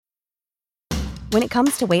When it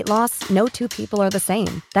comes to weight loss, no two people are the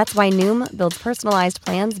same. That's why Noom builds personalized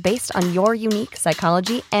plans based on your unique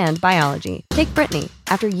psychology and biology. Take Brittany.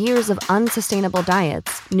 After years of unsustainable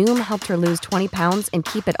diets, Noom helped her lose 20 pounds and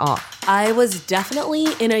keep it off. I was definitely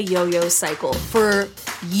in a yo-yo cycle for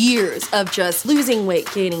years of just losing weight,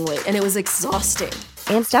 gaining weight, and it was exhausting.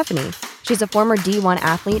 And Stephanie. She's a former D1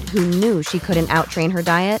 athlete who knew she couldn't outtrain her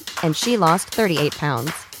diet, and she lost 38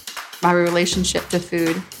 pounds. My relationship to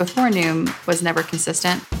food before Noom was never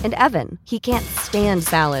consistent. And Evan, he can't stand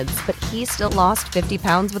salads, but he still lost 50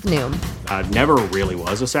 pounds with Noom. I never really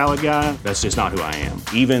was a salad guy. That's just not who I am.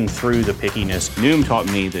 Even through the pickiness, Noom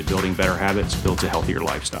taught me that building better habits builds a healthier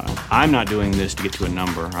lifestyle. I'm not doing this to get to a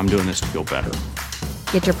number. I'm doing this to feel better.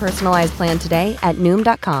 Get your personalized plan today at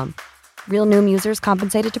Noom.com. Real Noom users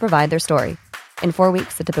compensated to provide their story. In 4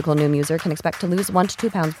 weeks, the typical Noom user can expect to lose 1 to 2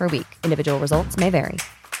 pounds per week. Individual results may vary.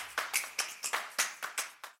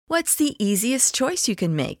 What's the easiest choice you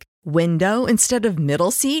can make? Window instead of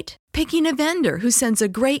middle seat? Picking a vendor who sends a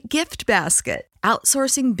great gift basket?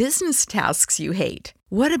 Outsourcing business tasks you hate?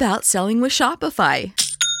 What about selling with Shopify?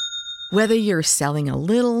 Whether you're selling a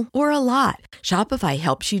little or a lot, Shopify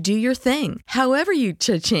helps you do your thing, however you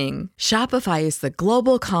cha-ching. Shopify is the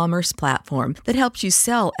global commerce platform that helps you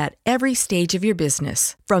sell at every stage of your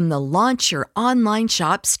business. From the launch your online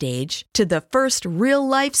shop stage to the first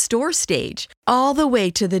real-life store stage, all the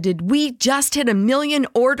way to the did we just hit 1 million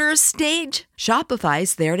orders stage?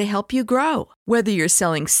 Shopify's there to help you grow. Whether you're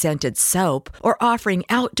selling scented soap or offering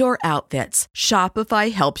outdoor outfits,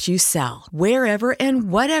 Shopify helps you sell. Wherever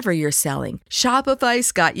and whatever you're selling,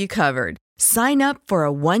 Shopify's got you covered. Sign up for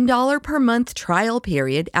a $1 per month trial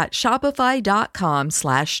period at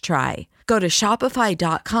shopify.com/try. Go to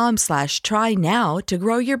shopify.com/try now to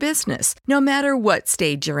grow your business, no matter what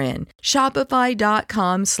stage you're in.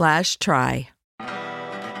 Shopify.com/try.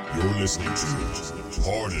 You're listening to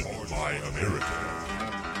Pardoned by America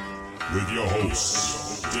with your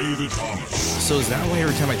host, David Thomas. So is that why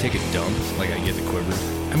every time I take a dump, like I get the quiver?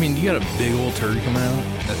 I mean, you got a big old turd coming out.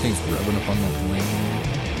 That thing's rubbing up on that lane.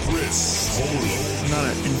 Chris Holo. I'm not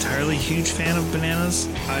an entirely huge fan of bananas.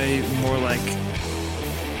 I more like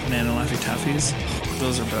banana Laffy Taffies.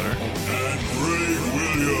 Those are better. And Greg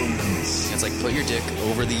Williams. It's like put your dick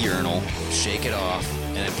over the urinal, shake it off,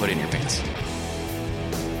 and then put it in your pants.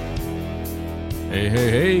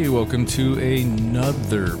 Hey, welcome to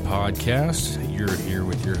another podcast. You're here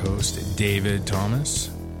with your host, David Thomas.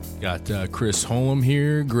 Got Chris Holm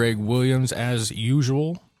here, Greg Williams, as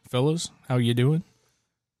usual. Fellas, how you doing?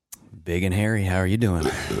 Big and hairy, how are you doing?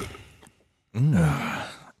 That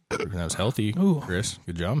was healthy, Chris.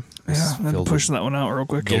 Good job. Yeah, I'm pushing that one out real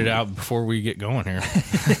quick. Get it out before we get going here.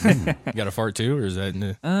 You got a fart too, or is that...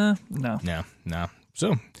 No. No.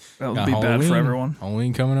 So, that would be bad for everyone.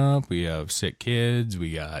 Halloween coming up. We have sick kids.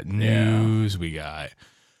 We got news. We got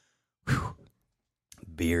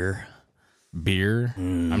beer.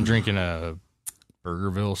 I'm drinking a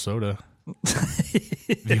Burgerville soda.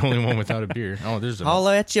 The only one without a beer. Oh, there's a...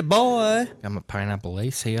 Holla at you, boy. I'm a pineapple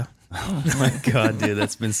lace here. Oh, my God, dude.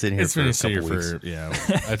 That's been sitting here for a couple weeks.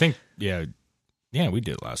 I think, we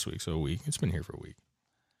did it last week. So a week. It's been here for a week.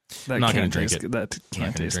 I'm not going to drink it. That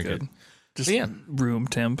can't taste good. Just room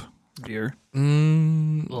temp beer.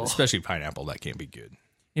 Especially pineapple. That can't be good.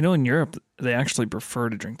 You know, in Europe, they actually prefer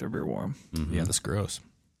to drink their beer warm. Mm-hmm. Yeah, that's gross.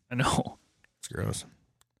 I know. It's gross.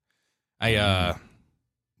 We got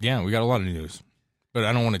a lot of news. But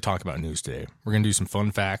I don't want to talk about news today. We're going to do some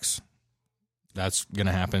fun facts. That's going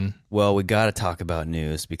to happen. Well, we got to talk about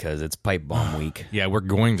news because it's pipe bomb week. Yeah, we're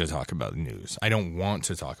going to talk about the news. I don't want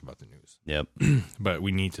to talk about the news. Yep. But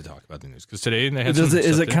we need to talk about the news because today they had Is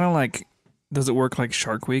it kind of like, does it work like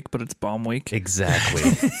Shark Week, but it's bomb week? Exactly.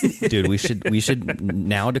 Dude, we should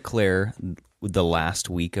now declare the last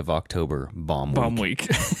week of October bomb week.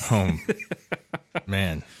 Oh,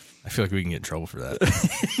 man. I feel like we can get in trouble for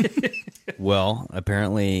that. Well,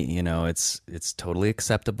 apparently, it's totally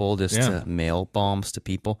acceptable just to mail bombs to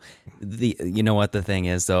people. You know what the thing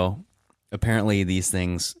is, though? Apparently, these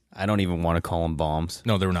things, I don't even want to call them bombs.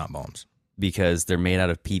 No, they're not bombs. Because they're made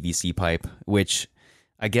out of PVC pipe, which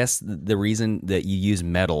I guess the reason that you use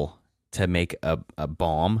metal to make a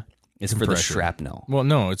bomb is for the shrapnel. Well,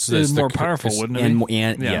 no, it's more powerful, wouldn't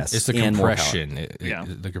it? Yes, it's the compression.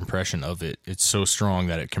 The compression of it. It's so strong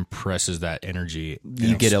that it compresses that energy.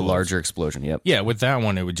 You get a larger explosion. Yep. Yeah, with that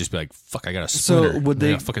one, it would just be like, "Fuck, I got a splinter." So would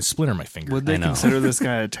they fucking splinter my finger? Would they consider this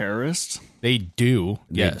guy a terrorist? They do.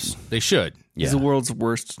 Yes, they should. Yeah. He's the world's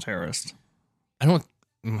worst terrorist. I don't.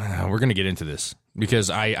 We're gonna get into this because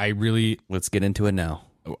I really. Let's get into it now.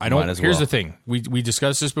 I don't. Here's the thing. We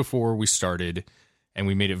discussed this before we started. and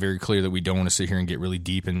we made it very clear that we don't want to sit here and get really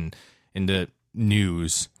deep into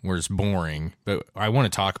news where it's boring. But I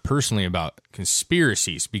want to talk personally about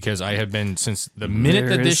conspiracies, because I have been since the minute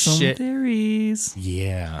that this shit theories.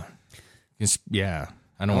 Yeah.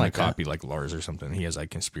 I don't want to that. copy like Lars or something. He has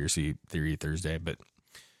like Conspiracy Theory Thursday, but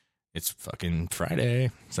it's fucking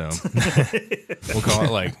Friday, so we'll call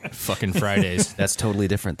it like fucking Fridays. That's totally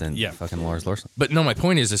different than fucking Lars Larson. But no, my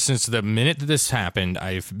point is since the minute that this happened,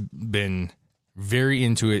 I've been very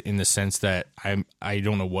into it in the sense that I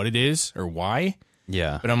don't know what it is or why.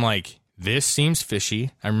 Yeah. But I'm like, this seems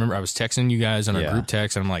fishy. I remember I was texting you guys on our group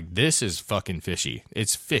text, and I'm like, this is fucking fishy.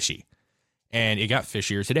 It's fishy. And it got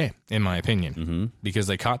fishier today, in my opinion, because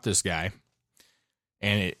they caught this guy,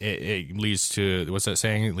 and it leads to, what's that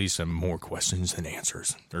saying? It leads to more questions than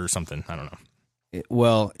answers or something. I don't know.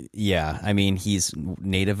 Well, yeah. I mean, he's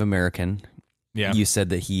Native American. Yeah. You said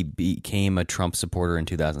that he became a Trump supporter in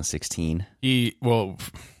 2016. I don't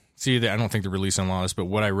think they're releasing a lot of this, but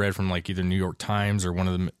what I read from like either New York Times or one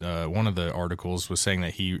of the articles was saying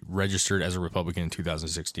that he registered as a Republican in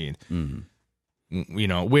 2016. You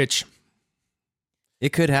know, which...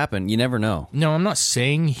 It could happen. You never know. No, I'm not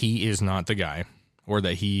saying he is not the guy or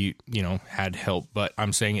that he, had help, but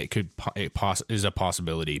I'm saying it is a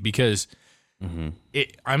possibility because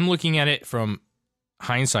I'm looking at it from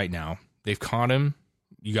hindsight now. They've caught him.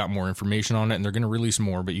 You got more information on it, and they're going to release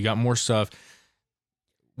more, but you got more stuff.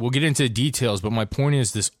 We'll get into the details, but my point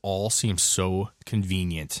is this all seems so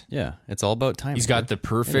convenient. Yeah, it's all about timing. He's got the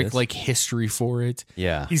perfect history for it.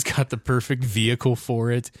 Yeah. He's got the perfect vehicle for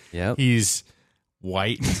it. Yep. He's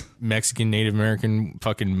white, Mexican, Native American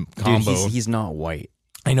fucking combo. Dude, he's not white.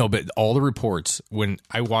 I know, but all the reports, when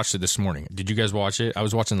I watched it this morning, did you guys watch it? I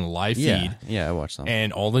was watching the live feed. Yeah, I watched them.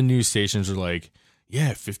 And all the news stations are like,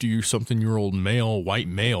 50-something-year-old male, white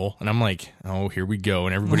male. And I'm like, oh, here we go.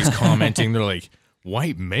 And everybody's commenting. They're like,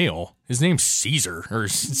 white male? His name's Caesar or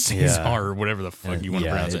Cesar or whatever the fuck you want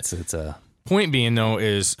to pronounce it. It's a... Point being, though,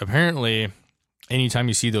 is apparently anytime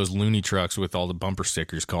you see those loony trucks with all the bumper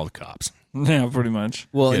stickers, call the cops. Yeah, pretty much.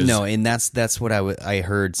 Well, no, and that's what I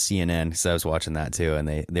heard CNN, because I was watching that too, and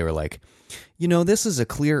they were like, this is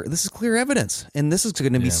clear evidence, and this is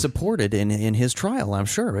going to be supported in his trial. I'm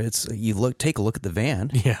sure take a look at the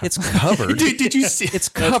van. Yeah, it's covered. Did you see? It's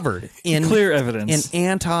covered in clear evidence. In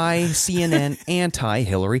anti-CNN,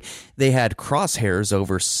 anti-Hillary. They had crosshairs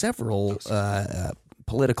over several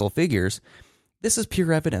political figures. This is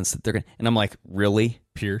pure evidence that they're going to... And I'm like, really?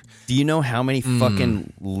 Pure? Do you know how many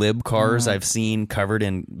fucking lib cars I've seen covered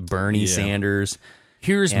in Bernie Sanders?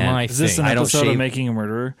 Here's my thing. Is this an episode of Making a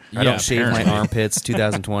Murderer? I don't shave my armpits,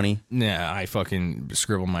 2020. Nah, I fucking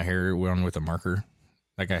scribble my hair on with a marker.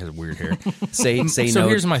 That guy has weird hair. say no. So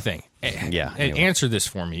here's my thing. Yeah. And answer this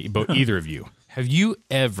for me, but either of you. Have you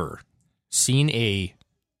ever seen a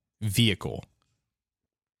vehicle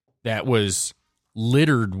that was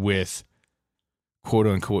littered with quote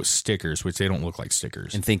unquote stickers, which they don't look like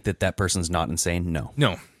stickers, and think that person's not insane? No.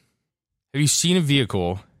 Have you seen a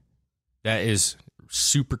vehicle that is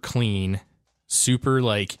super clean, super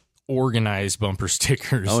organized bumper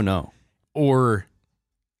stickers? Oh no. Or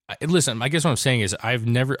listen, I guess what I'm saying is I've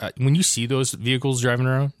never when you see those vehicles driving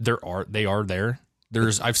around, they are there.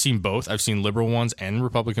 I've seen both. I've seen liberal ones and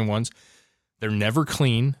Republican ones. They're never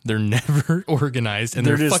clean. They're never organized, and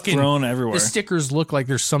they're just fucking thrown everywhere. The stickers look like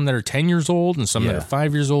there's some that are 10 years old and some that are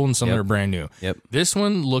 5 years old and some that are brand new. Yep. This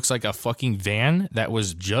one looks like a fucking van that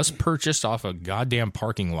was just purchased off a goddamn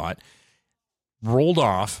parking lot, rolled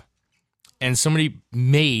off, and somebody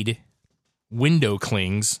made window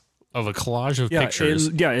clings of a collage of pictures.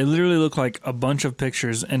 It literally looked like a bunch of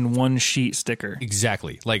pictures and one sheet sticker.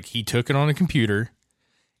 Exactly. Like he took it on a computer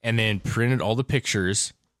and then printed all the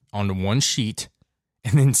pictures onto one sheet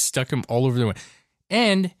and then stuck them all over the way.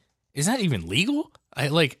 And is that even legal?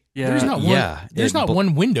 There's not one. There's not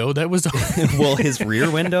one window that was. Well, his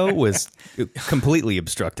rear window was completely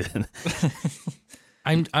obstructed.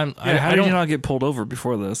 How did you not get pulled over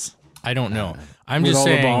before this? I don't know. I'm With just all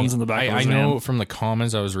saying. the bombs in the back of his I know van. from the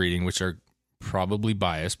comments I was reading, which are probably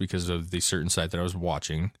biased because of the certain site that I was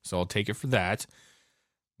watching. So I'll take it for that.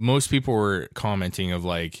 Most people were commenting of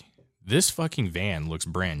this fucking van looks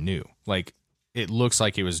brand new. It looks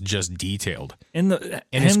like it was just detailed. And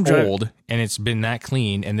it's old, and it's been that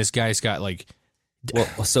clean, and this guy's got Well,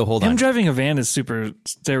 so hold on. Him driving a van is super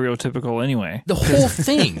stereotypical anyway. The whole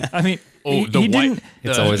thing. I mean, he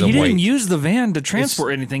didn't use the van to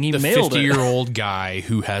transport anything. He mailed it. 50-year-old guy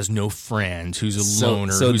who has no friends, who's a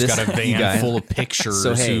loner, who's got a van full of pictures.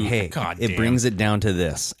 So it brings it down to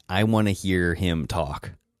this. I want to hear him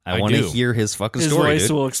talk. I want to hear his fucking story. His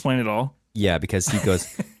voice will explain it all. Yeah, because he goes,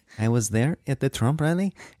 I was there at the Trump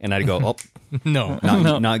rally, and I'd go, oh, No,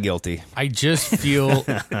 not guilty. I just feel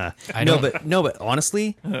but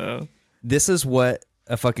honestly, this is what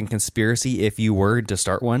a fucking conspiracy. If you were to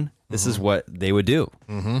start one, this is what they would do.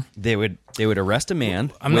 Mm-hmm. They would arrest a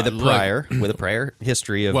man with a prior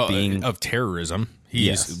history of being of terrorism.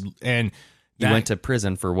 He went to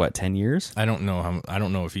prison for what, 10 years? I don't know I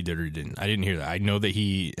don't know if he did or he didn't. I didn't hear that. I know that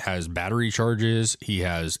he has battery charges. He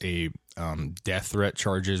has a death threat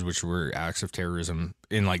charges, which were acts of terrorism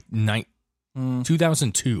in like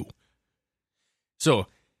 2002. So,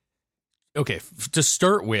 okay, to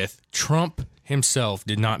start with, Trump himself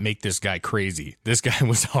did not make this guy crazy. This guy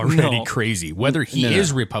was already crazy, whether he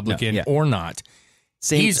is Republican or not.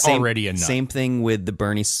 He's already a nut. Same thing with the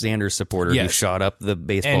Bernie Sanders supporter who shot up the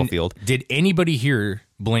baseball field. Did anybody here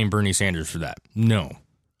blame Bernie Sanders for that? No.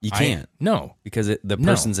 You can't. No. Because the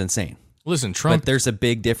person's insane. Listen, Trump... But there's a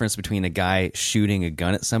big difference between a guy shooting a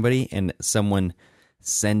gun at somebody and someone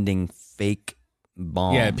sending fake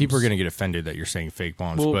bombs. Yeah, people are going to get offended that you're saying fake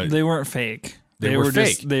bombs, well, but... they weren't fake. They were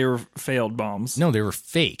fake. They were failed bombs. No, they were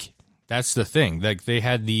fake. That's the thing. Like they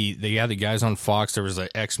had the guys on Fox. There was an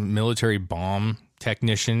ex-military bomb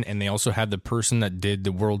technician, and they also had the person that did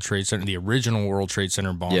the World Trade Center, the original World Trade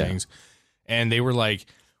Center bombings. Yeah. And they were like,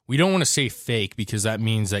 we don't want to say fake because that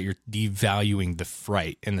means that you're devaluing the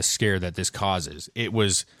fright and the scare that this causes.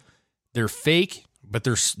 They're fake, but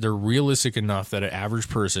they're realistic enough that an average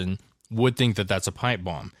person would think that that's a pipe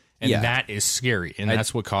bomb. And that is scary, and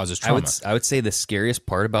that's what causes trauma. I would say the scariest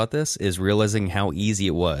part about this is realizing how easy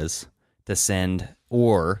it was to send,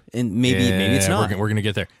 and maybe it's not. We're gonna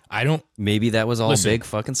get there. Maybe that was all a big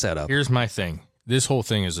fucking setup. Here's my thing. This whole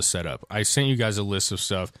thing is a setup. I sent you guys a list of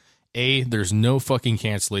stuff. A, there's no fucking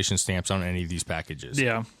cancellation stamps on any of these packages.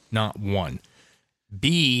 Yeah. Not one.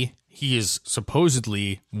 B, he is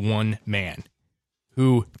supposedly one man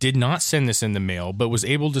who did not send this in the mail, but was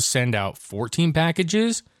able to send out 14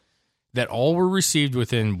 packages that all were received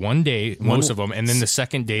within one day, most of them, and then the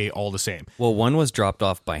second day, all the same. Well, one was dropped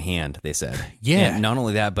off by hand, they said. Yeah. And not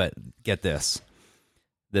only that, but get this.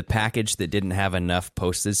 The package that didn't have enough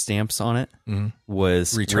postage stamps on it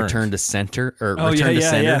was returned to sender.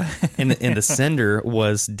 And the sender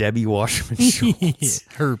was Debbie Wasserman Schultz.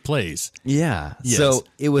 Her place. Yeah. Yes. So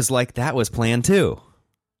it was like that was planned too.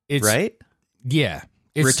 Right? Yeah.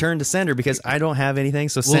 Return to sender because I don't have anything,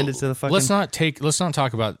 so send it to the fucking... Let's not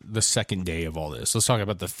talk about the second day of all this. Let's talk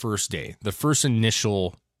about the first day. The first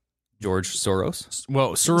initial... George Soros?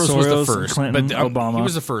 Well, Soros was the first. Clinton, but Obama. He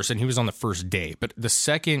was the first, and he was on the first day. But the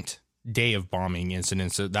second day of bombing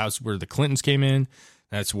incidents, that's where the Clintons came in.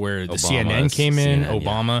 That's where the CNN came in.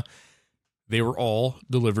 Obama. Yeah. They were all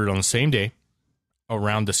delivered on the same day,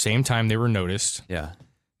 around the same time they were noticed. Yeah.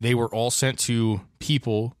 They were all sent to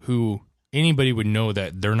people who anybody would know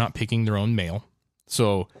that they're not picking their own mail.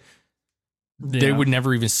 So they would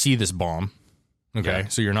never even see this bomb. Okay. Yeah.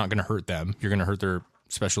 So you're not going to hurt them. You're going to hurt their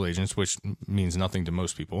special agents, which means nothing to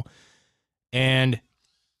most people. And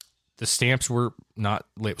the stamps were not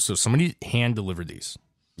labeled. So somebody hand delivered these.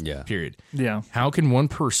 Yeah. Period. Yeah. How can one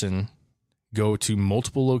person go to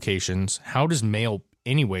multiple locations? How does mail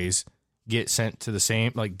anyways get sent to the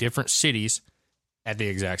same, like different cities at the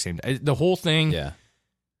exact same time? The whole thing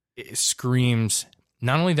it screams,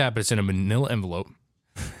 not only that, but it's in a manila envelope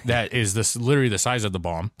that is literally the size of the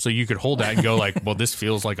bomb. So you could hold that and go like, well, this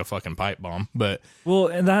feels like a fucking pipe bomb. But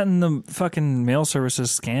and that and the fucking mail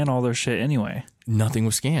services scan all their shit anyway. Nothing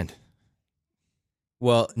was scanned.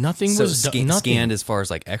 Well, nothing was scanned as far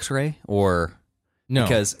as like X-ray or no,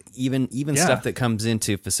 because even stuff that comes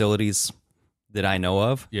into facilities that I know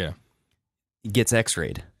of, gets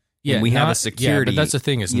X-rayed. Yeah, and we have a security. but that's the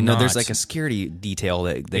thing is, there's like a security detail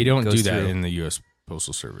that they don't do that through. In the U.S.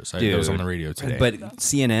 Postal Service. I was on the radio today. But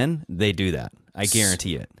CNN, they do that. I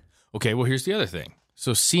guarantee it. Okay, well, here's the other thing.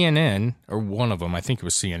 So CNN, or one of them, I think it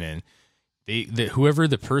was CNN, whoever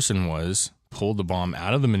the person was, pulled the bomb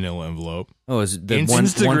out of the manila envelope. Oh, it was the one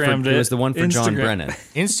for John Brennan.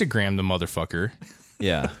 Instagram the motherfucker.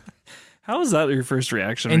 Yeah. How was that your first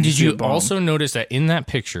reaction? And did you also notice that in that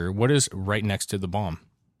picture, what is right next to the bomb?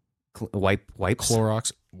 Wipes?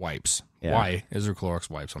 Clorox wipes. Yeah. Why is there Clorox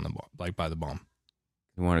wipes on the like by the bomb?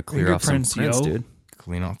 You want to clear off some prints, dude.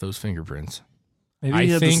 Clean off those fingerprints. Maybe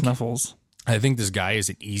he had the snuffles. I think this guy is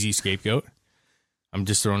an easy scapegoat. I'm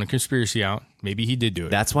just throwing a conspiracy out. Maybe he did do it.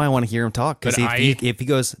 That's why I want to hear him talk. Because if he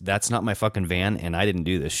goes, that's not my fucking van and I didn't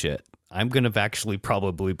do this shit, I'm going to actually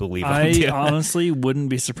probably believe him. I honestly wouldn't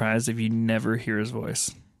be surprised if you never hear his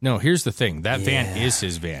voice. No, here's the thing. That van is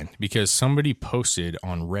his van because somebody posted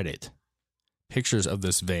on Reddit pictures of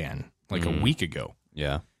this van like a week ago.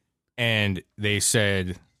 Yeah. And they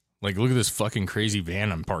said, Like, look at this fucking crazy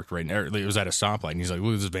van I'm parked right now. It was at a stoplight, and he's like,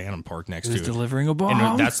 look at this van I'm parked next to. He's delivering a bomb.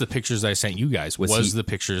 And that's the pictures I sent you guys. Was the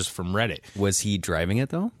pictures from Reddit. Was he driving it,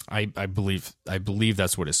 though? I believe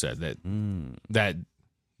that's what it said. That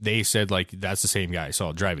they said, like, that's the same guy I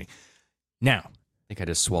saw driving. Now, I think I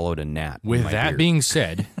just swallowed a gnat. With that being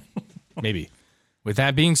said, maybe. With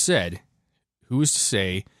that being said, who is to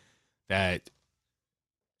say that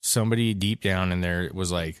somebody deep down in there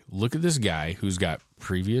was like, look at this guy who's got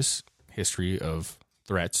previous history of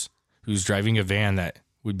threats, who's driving a van that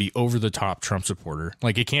would be over the top Trump supporter.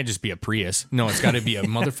 Like, it can't just be a Prius. No, it's got to be a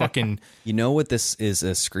motherfucking. You know what this is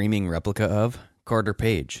a screaming replica of? Carter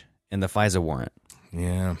Page and the FISA warrant.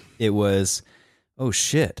 Yeah. It was, oh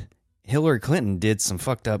shit. Hillary Clinton did some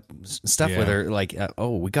fucked up stuff with her. Like,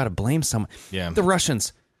 we got to blame someone. Yeah. The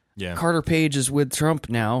Russians. Yeah. Carter Page is with Trump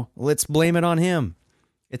now. Let's blame it on him.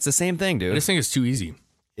 It's the same thing, dude. I just think it's too easy.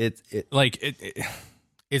 It's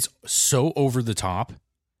so over the top.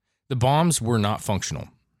 The bombs were not functional.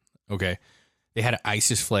 Okay. They had an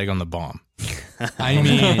ISIS flag on the bomb. I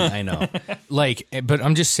mean, I know. Like, but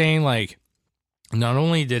I'm just saying, like, not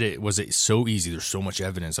only was it so easy, there's so much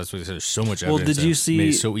evidence. That's what they said. There's so much evidence. Well, did you see made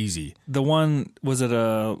it so easy? The one, was it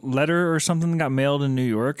a letter or something that got mailed in New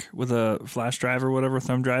York with a flash drive or whatever,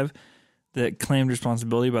 thumb drive, that claimed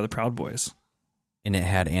responsibility by the Proud Boys? And it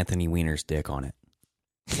had Anthony Weiner's dick on it.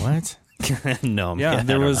 What? No. Yeah, man,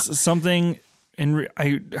 there was something, and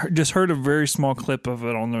I just heard a very small clip of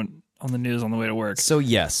it on the news on the way to work. So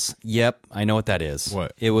yes, yep, I know what that is.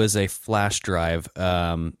 What? It was a flash drive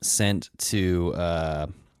sent to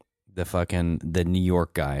the New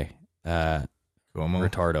York guy, Cuomo?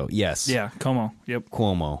 Retardo. Yes. Yeah, Como. Yep.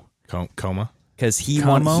 Cuomo. Coma? Because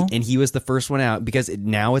he was the first one out, because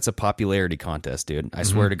now it's a popularity contest, dude. I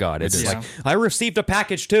swear to God. It's like, I received a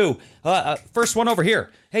package too. First one over here.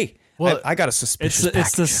 Hey, well, I got a suspicious package.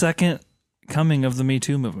 It's the second coming of the Me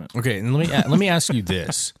Too movement. Okay, and let me ask you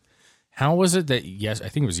this. How was it that, I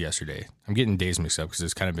think it was yesterday. I'm getting days mixed up because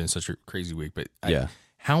it's kind of been such a crazy week. But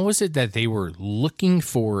how was it that they were looking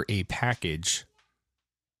for a package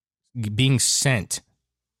being sent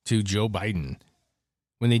to Joe Biden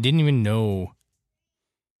when they didn't even know?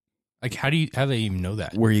 Like, how do they even know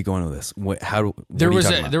that? Where are you going with this? There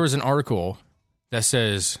was an article that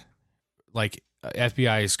says, like,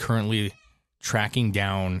 FBI is currently tracking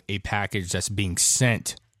down a package that's being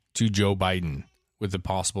sent to Joe Biden with a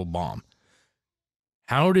possible bomb.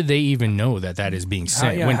 How did they even know that is being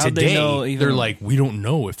sent? When today they're like, we don't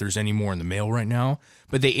know if there's any more in the mail right now.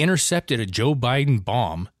 But they intercepted a Joe Biden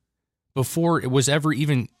bomb before it was ever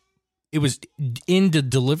even, it was into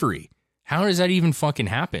delivery. How does that even fucking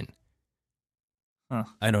happen? Huh.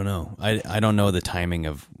 I don't know. I don't know the timing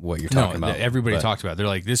of what you're talking about. Everybody talked about it. They're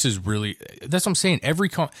like, this is really, that's what I'm saying.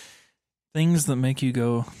 Things that make you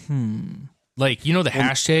go, Like, you know, the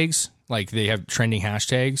hashtags, like they have trending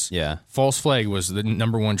hashtags. Yeah. False flag was the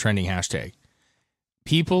number one trending hashtag.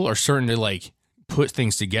 People are starting to like put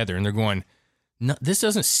things together and they're going, no, this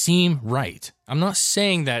doesn't seem right. I'm not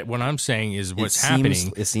saying that what I'm saying is what's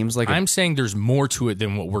happening. It seems like I'm saying there's more to it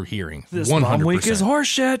than what we're hearing. This 100%. Week is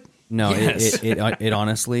horseshit. No, yes. it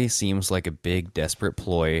honestly seems like a big desperate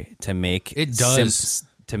ploy to make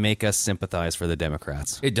to make us sympathize for the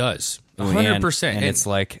Democrats. It does. 100%. And it's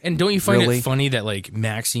like, and don't you find it funny that like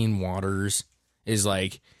Maxine Waters is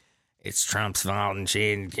like, it's Trump's fault and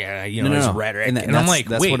shit, his rhetoric. And I'm like,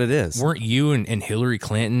 that's wait, what it is. Weren't you and Hillary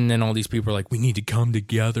Clinton and all these people are like, we need to come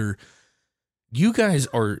together? You guys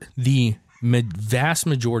are the vast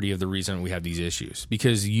majority of the reason we have these issues,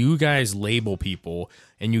 because you guys label people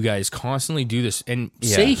and you guys constantly do this and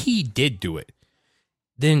say he did do it.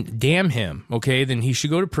 Then damn him, okay? Then he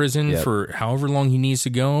should go to prison for however long he needs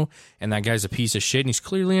to go, and that guy's a piece of shit, and he's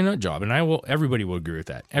clearly a nut job, and everybody will agree with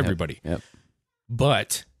that. Everybody. Yep.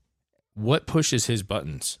 But what pushes his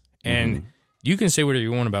buttons? And you can say whatever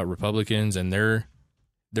you want about Republicans and their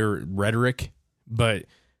rhetoric, but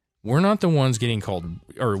we're not the ones getting called,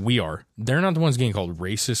 or we are. They're not the ones getting called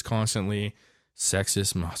racist constantly,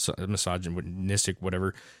 sexist, misogynistic,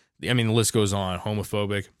 whatever. I mean, the list goes on,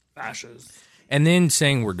 homophobic. Fascist. And then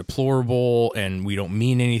saying we're deplorable and we don't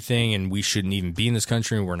mean anything and we shouldn't even be in this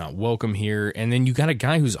country and we're not welcome here. And then you got a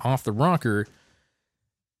guy who's off the rocker.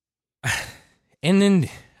 And then,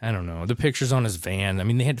 I don't know, the pictures on his van. I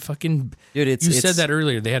mean, they had fucking... Dude, you said that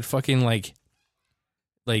earlier. They had fucking like,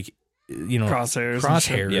 you know...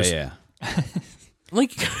 Crosshairs. Yeah.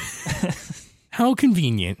 Like, how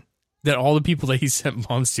convenient that all the people that he sent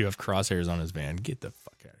bombs to have crosshairs on his van. Get the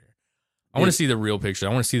fuck out of here. I want to see the real picture. I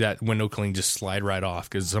want to see that window cling just slide right off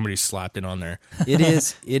because somebody slapped it on there.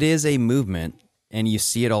 It is a movement And you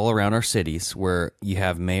see it all around our cities where you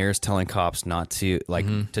have mayors telling cops not to,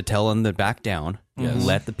 to tell them to back down,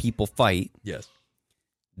 let the people fight. Yes.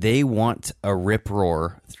 They want a rip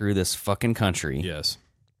roar through this fucking country. Yes.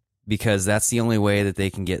 Because that's the only way that they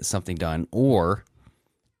can get something done. Or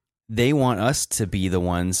they want us to be the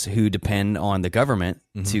ones who depend on the government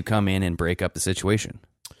to come in and break up the situation.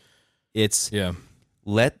 It's,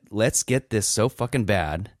 let's get this so fucking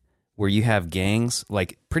bad where you have gangs,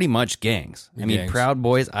 like pretty much gangs. I mean, Proud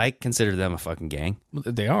Boys, I consider them a fucking gang.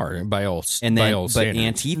 They are by all and then, by all but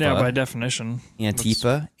standards. Antifa, by definition,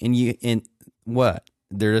 Antifa, and what?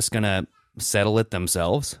 They're just gonna settle it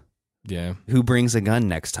themselves. Yeah. Who brings a gun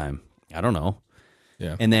next time? I don't know.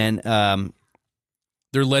 Yeah. And then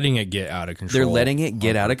they're letting it get out of control. They're letting it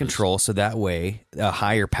get out of control, so that way a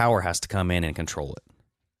higher power has to come in and control it.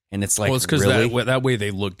 And it's like, well, it's because really? that way they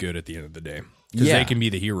look good at the end of the day. Because they can be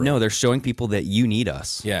the hero. No, they're showing people that you need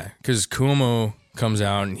us. Yeah, because Cuomo comes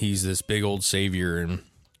out and he's this big old savior, and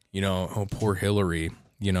oh, poor Hillary.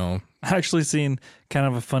 I actually seen kind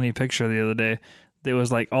of a funny picture the other day. It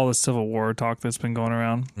was like all the Civil War talk that's been going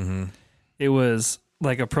around. Mm-hmm. It was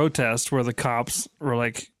like a protest where the cops were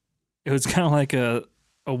like, it was kind of like a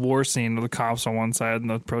war scene with the cops on one side and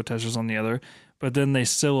the protesters on the other. But then they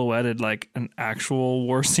silhouetted like an actual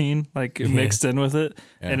war scene, like mixed in with it.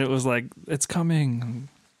 Yeah. And it was like, it's coming.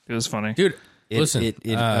 It was funny. Dude, listen.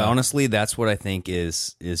 Honestly, that's what I think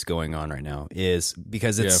is going on right now, is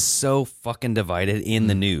because it's so fucking divided in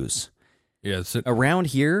the news. Yeah. Around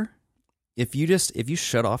here, if you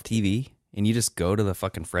shut off TV and you just go to the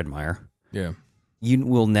fucking Fred Meyer, you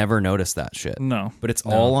will never notice that shit. No. But it's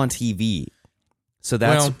all on TV. So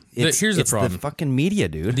here's the problem. The fucking media,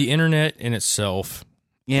 dude. The internet in itself.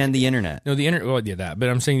 And the internet. No, the internet. Well, yeah, that. But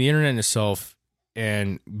I'm saying the internet in itself,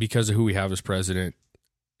 and because of who we have as president,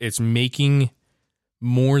 it's making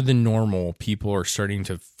more than normal. People are starting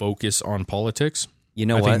to focus on politics. You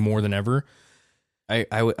know I what? think more than ever.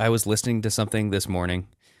 I was listening to something this morning,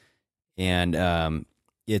 and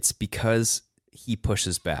it's because he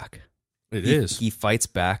pushes back. He fights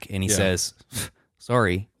back, and he says,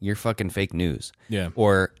 sorry, you're fucking fake news. Yeah.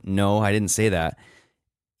 Or, no, I didn't say that.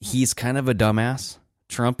 He's kind of a dumbass.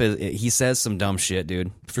 Trump he says some dumb shit,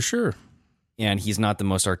 dude. For sure. And he's not the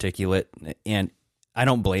most articulate. And I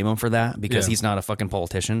don't blame him for that, because he's not a fucking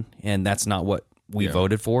politician. And that's not what we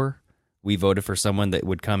voted for. We voted for someone that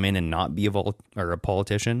would come in and not be a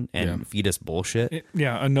politician and feed us bullshit.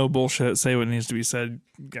 A no bullshit, say what needs to be said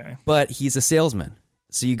guy. But he's a salesman.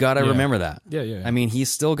 So you got to remember that. Yeah. I mean,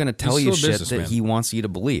 he's still going to tell you shit that he wants you to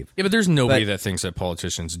believe. Yeah, but there's nobody that thinks that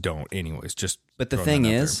politicians don't anyways. But the thing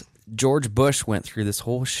is, George Bush went through this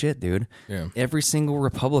whole shit, dude. Yeah. Every single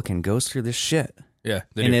Republican goes through this shit. Yeah.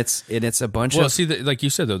 And it's a bunch of... Well, see, like you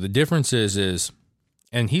said, though, the difference is,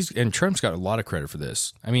 and Trump's got a lot of credit for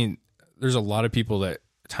this. I mean, there's a lot of people that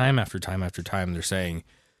time after time after time, they're saying,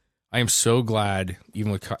 I am so glad,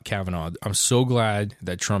 even with Kavanaugh, I'm so glad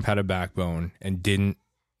that Trump had a backbone and didn't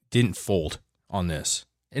fold on this.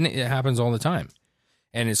 And it happens all the time.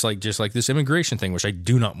 And it's like, just like this immigration thing, which I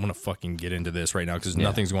do not want to fucking get into this right now because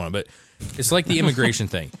nothing's going on, but it's like the immigration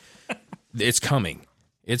thing. It's coming.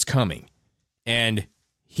 And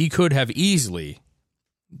he could have easily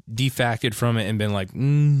defected from it and been like,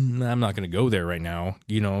 I'm not going to go there right now,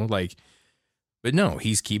 but no,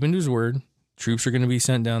 he's keeping to his word. Troops are going to be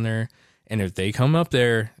sent down there. And if they come up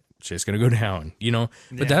there, it's just going to go down,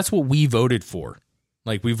 but that's what we voted for.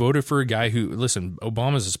 Like, we voted for a guy who, listen,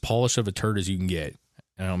 Obama's as polished of a turd as you can get.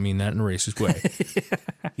 And I don't mean that in a racist way.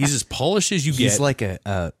 He's as polished as you get. He's like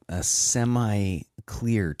a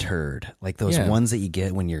semi-clear turd. Like those ones that you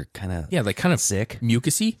get when you're kind of sick.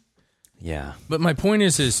 Mucusy. Yeah. But my point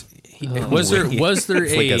is was there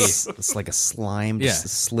it's like a slime just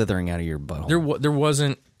slithering out of your butthole. There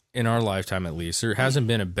wasn't, in our lifetime at least, there hasn't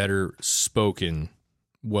been a better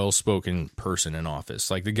well-spoken person in office.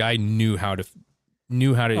 Like, the guy knew how to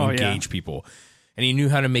engage people, and he knew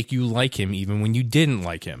how to make you like him even when you didn't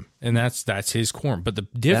like him, and that's his core. But the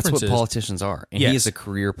difference that's what politicians are, and he is a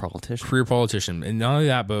career politician. And not only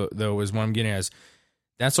that, but though, is what I'm getting at is,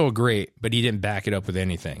 that's all great, but he didn't back it up with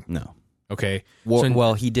anything. No. Okay.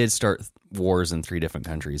 Well, he did start wars in 3 different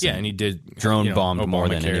countries. Yeah, and he did drone bombed more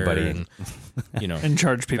than anybody, and, and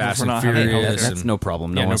charge people Fast for not having health. That's no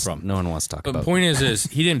problem. No one wants to talk but about. The point is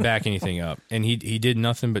he didn't back anything up, and he did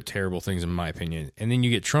nothing but terrible things, in my opinion. And then you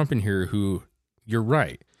get Trump in here, who, you're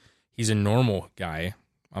right, he's a normal guy.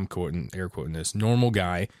 I'm air quoting this, normal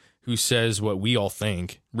guy who says what we all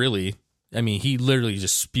think. Really, I mean, he literally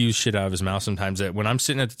just spews shit out of his mouth sometimes. That when I'm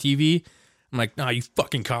sitting at the TV, I'm like, nah, you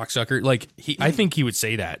fucking cocksucker. Like, I think he would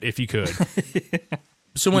say that if he could.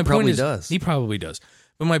 So my point probably is, does. he probably does.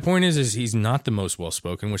 But my point is he's not the most well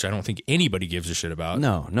spoken, which I don't think anybody gives a shit about.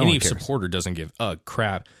 No Any one cares. supporter doesn't give a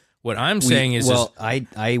crap. What I'm saying is,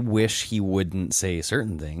 I wish he wouldn't say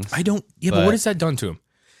certain things. I don't. Yeah, but what has that done to him?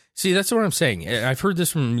 See, that's what I'm saying. I've heard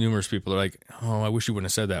this from numerous people. They're like, "Oh, I wish you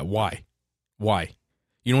wouldn't have said that." Why?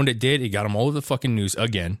 You know what it did? It got him all over the fucking news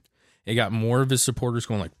again. It got more of his supporters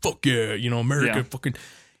going like, "Fuck yeah," America, fucking.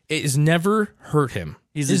 It has never hurt him.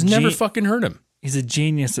 It's never fucking hurt him. He's a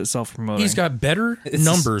genius at self-promoting. He's got better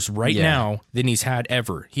numbers now than he's had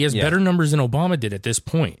ever. He has better numbers than Obama did at this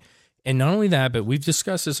point. And not only that, but we've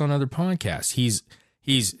discussed this on other podcasts.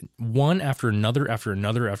 He's one after another after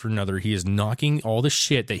another after another. He is knocking all the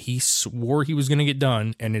shit that he swore he was going to get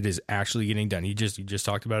done, and it is actually getting done. You just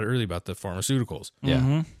talked about it earlier about the pharmaceuticals. Yeah.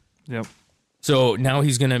 Mm-hmm. Yep. So now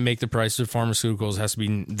he's going to make the price of pharmaceuticals has to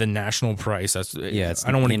be the national price. It's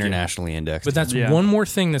I don't want to internationally indexed. But that's one more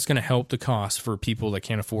thing that's going to help the cost for people that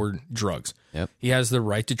can't afford drugs. Yep. He has the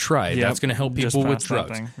right to try it. That's going to help people with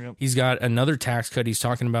drugs. Yep. He's got another tax cut he's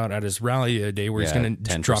talking about at his rally the other day where he's going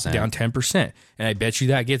to drop it down 10%. And I bet you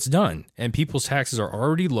that gets done. And people's taxes are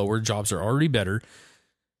already lower. Jobs are already better.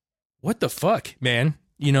 What the fuck, man?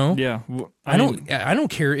 Yeah. I don't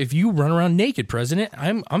care if you run around naked, President.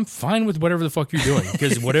 I'm fine with whatever the fuck you're doing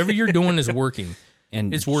because whatever you're doing is working.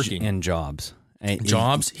 And it's working. And jobs.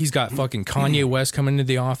 He's got fucking Kanye West coming into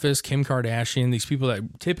the office, Kim Kardashian, these people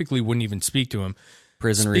that typically wouldn't even speak to him.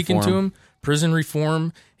 Prison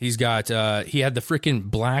reform. He's got he had the freaking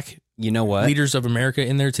black leaders of America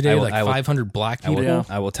in there today, 500 black people.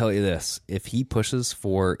 I will tell you this. If he pushes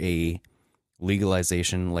for a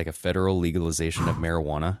legalization, like a federal legalization of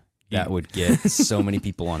marijuana, that would get so many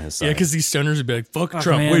people on his side. Yeah, because these stoners would be like, fuck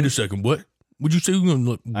Trump, man. Wait a second, what? Would you say you're going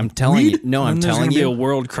to look? I'm telling you. No, I'm telling you. There's going to be a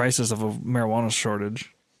world crisis of a marijuana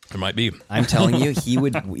shortage. There might be. I'm telling you, he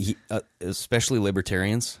would, especially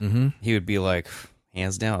libertarians, he would be like,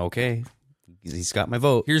 hands down, okay, he's got my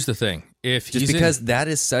vote. Here's the thing. Because that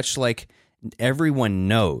is such like, everyone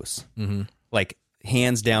knows, like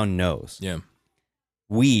hands down knows. Yeah.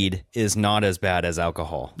 Weed is not as bad as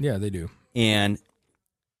alcohol. Yeah, they do. And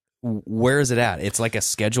where is it at? It's like a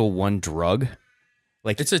Schedule I drug.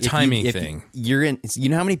 Like it's a timing thing. You're in. You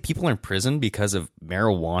know how many people are in prison because of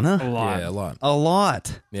marijuana? A lot. Yeah, a lot. A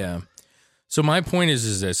lot. Yeah. So my point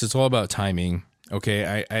is this: it's all about timing.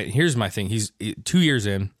 Okay. Here's my thing. He's 2 years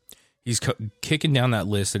in. He's kicking down that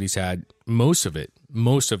list that he's had. Most of it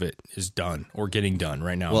is done or getting done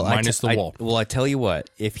right now, minus the wall. Well, I tell you what.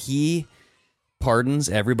 If he pardons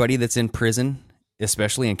everybody that's in prison,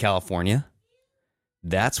 especially in California,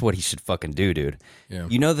 that's what he should fucking do, dude. Yeah.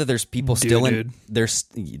 You know that there's people still in there's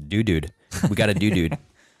dude. We got a dude.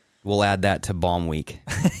 We'll add that to Bomb Week.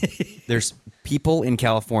 There's people in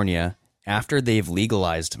California after they've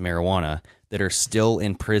legalized marijuana that are still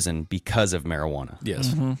in prison because of marijuana.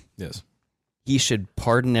 Yes. Yes. He should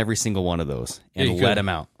pardon every single one of those and let them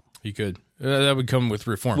out. He could. That would come with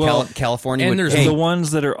reform. Well, California and would, there's the ones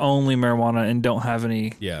that are only marijuana and don't have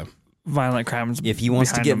any violent crimes. If he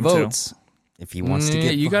wants to get votes, if he wants to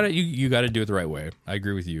get, you got to do it the right way. I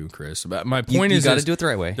agree with you, Chris. But my point is, you got to do it the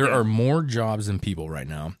right way. There are more jobs than people right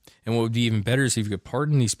now, and what would be even better is if you could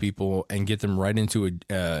pardon these people and get them right into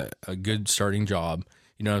a good starting job.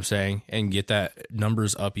 You know what I'm saying? And get that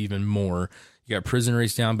numbers up even more. You got prison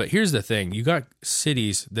rates down. But here's the thing: you got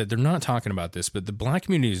cities that they're not talking about this, but the black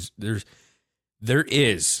communities there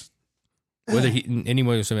is, whether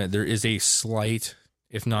anyone there is a slight,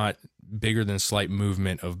 if not bigger than slight,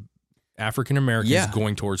 movement of African Americans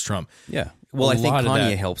going towards Trump. Yeah. Well, I think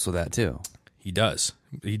Kanye helps with that too. He does.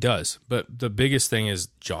 But the biggest thing is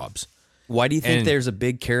jobs. Why do you think there's a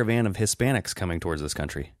big caravan of Hispanics coming towards this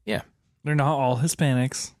country? Yeah. They're not all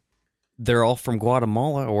Hispanics. They're all from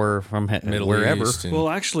Guatemala or from wherever. Well,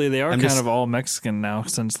 actually, they are kind of all Mexican now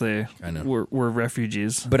since they were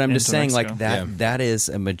refugees. But I'm just saying, Mexico. Like that. That is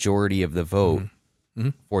a majority of the vote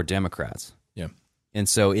for Democrats. Yeah. And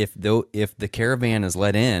so if the caravan is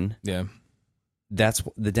let in, that's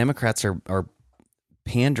the Democrats are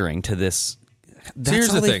pandering to this. That's here's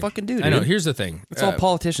all the they thing. Fucking do. Dude. I know. Here's the thing. It's all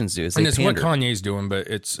politicians do. And it's what Kanye's doing, but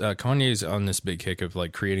it's Kanye's on this big kick of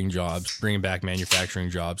like creating jobs, bringing back manufacturing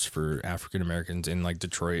jobs for African Americans in like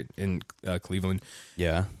Detroit and Cleveland.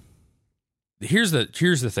 Yeah. Here's the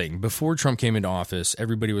thing. Before Trump came into office,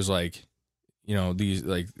 everybody was like, you know, these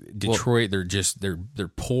like Detroit, they're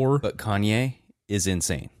poor. But Kanye is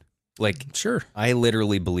insane. Like, sure, I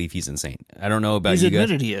literally believe he's insane. I don't know about you guys. He's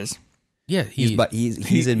admitted he is. Yeah, he's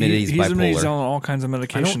admitted he's bipolar. Admitted he's on all kinds of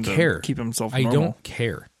medication. I don't care. To keep himself normal. I don't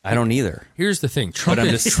care. I don't either. Here's the thing. Trump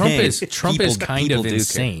is kind of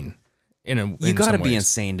insane. You got to be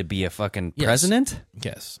insane to be a fucking president.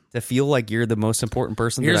 Yes. To feel like you're the most important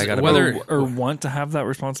person Here's that I got to or want to have that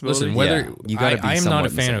responsibility. Listen, you got to be. I am not a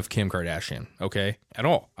fan of Kim Kardashian. Okay, at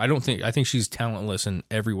all. I think she's talentless in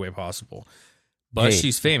every way possible. But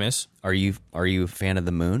she's famous. Are you a fan of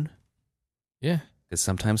the moon? Yeah, because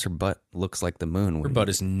sometimes her butt looks like the moon. Her butt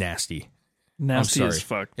is nasty. Nasty as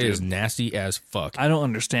fuck. Dude. It is nasty as fuck. I don't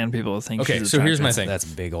understand people that think. Okay, so here's my thing. That's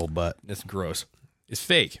a big old butt. That's gross. It's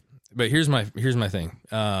fake. But here's my thing.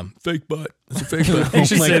 Fake butt. That's a fake butt. You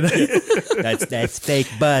should say that. That's fake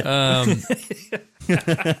butt. Oh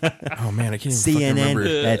man, I can't even CNN.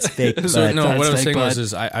 remember. That's fake butt. So no, That's what I was fake saying butt.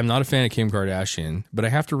 was I'm not a fan of Kim Kardashian, but I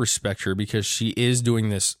have to respect her because she is doing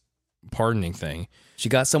this pardoning thing. She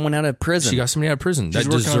got someone out of prison. She got somebody out of prison. She's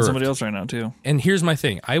that working on deserved. somebody else right now too. And here's my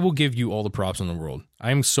thing. I will give you all the props in the world.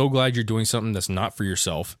 I am so glad you're doing something that's not for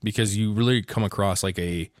yourself because you really come across like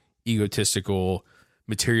a egotistical,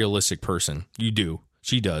 materialistic person. You do.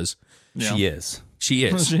 She does. Yeah. She is. She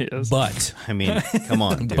is. She is. But I mean, come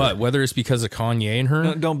on. Dude. But whether it's because of Kanye and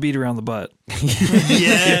her, Don't beat around the butt.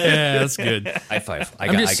 yeah, that's good. High five.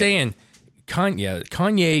 I'm just saying,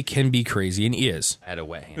 Kanye can be crazy, and he is. I had a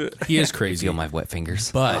wet hand. He is crazy. Feel my wet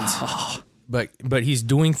fingers. But he's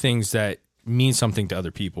doing things that mean something to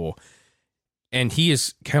other people. And he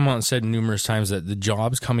has come out and said numerous times that the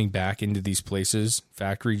jobs coming back into these places,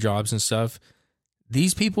 factory jobs and stuff,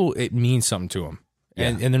 these people, it means something to them.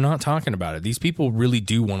 And they're not talking about it. These people really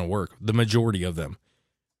do want to work. The majority of them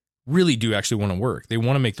really do actually want to work. They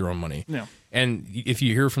want to make their own money. Yeah. And if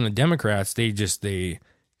you hear from the Democrats, they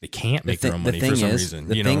can't make their own money for some reason.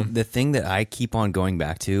 The thing that I keep on going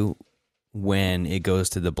back to when it goes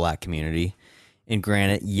to the black community, and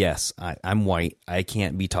granted, yes, I'm white. I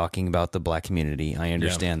can't be talking about the black community. I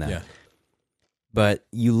understand that. Yeah. But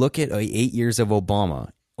you look at 8 years of Obama.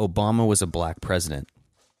 Obama was a black president,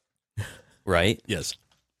 right? Yes.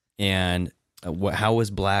 And how was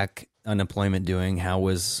black unemployment doing? How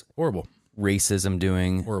was horrible racism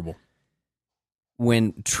doing? Horrible.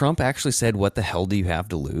 When Trump actually said, "What the hell do you have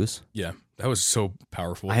to lose?" Yeah, that was so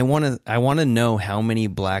powerful. I want to know how many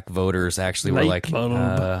black voters actually were like,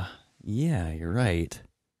 "Yeah, you're right."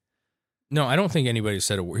 No, I don't think anybody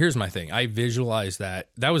said a word. Here's my thing. I visualized that.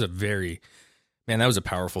 That was that was a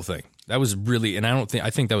powerful thing. That was really, and I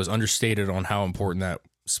think that was understated on how important that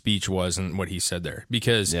speech was and what he said there.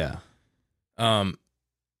 Because, I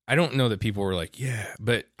don't know that people were like, yeah,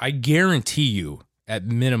 but I guarantee you, at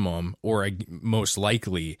minimum, or most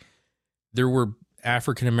likely, there were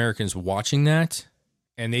African Americans watching that,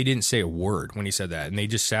 and they didn't say a word when he said that, and they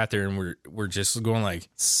just sat there and were just going like,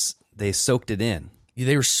 they soaked it in.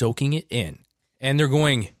 They were soaking it in, and they're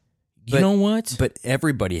going, you know what? But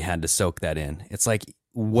everybody had to soak that in. It's like,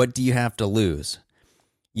 what do you have to lose?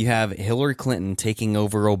 You have Hillary Clinton taking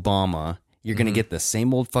over Obama. You're going to get the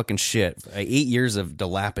same old fucking shit. 8 years of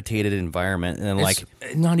dilapidated environment. And it's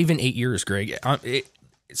not even 8 years, Greg.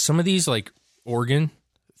 Some of these, like Oregon,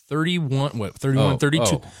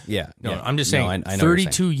 32. Yeah. No, yeah. I'm just saying, I know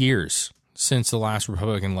 32 years since the last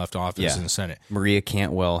Republican left office in the Senate. Maria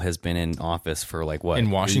Cantwell has been in office for like what?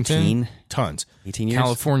 In Washington? 18? Tons. 18 years?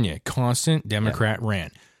 California, constant Democrat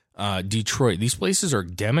ran. Detroit. These places are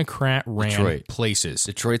Democrat ran places.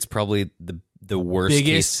 Detroit's probably the worst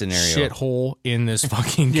case scenario. Shithole in this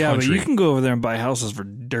fucking country. Yeah, but you can go over there and buy houses for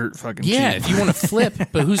dirt fucking cheap. Yeah, if you want to flip,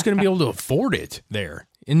 but who's going to be able to afford it there?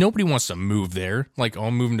 And nobody wants to move there. Like, oh,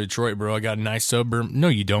 I'm moving to Detroit, bro. I got a nice suburb. No,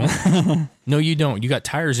 you don't. No, you don't. You got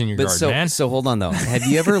tires in your garden, man. So hold on, though. Have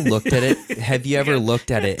you ever looked at it? Have you ever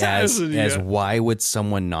looked at it as why would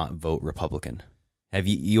someone not vote Republican? Have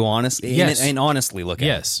you honestly? Yes. And honestly look at it.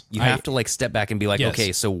 Yes. You have to like step back and be like,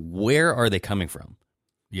 okay, so where are they coming from?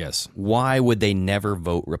 Yes. Why would they never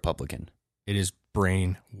vote Republican? It is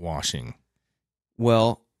brainwashing.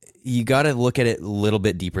 Well, you got to look at it a little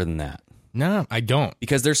bit deeper than that. No, I don't.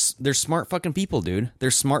 Because there's smart fucking people, dude.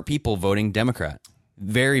 There's smart people voting Democrat.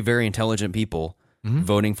 Very, very intelligent people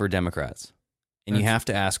voting for Democrats. And you have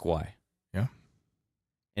to ask why. Yeah.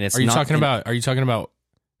 And it's Are you talking about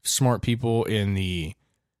smart people in the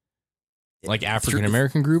like African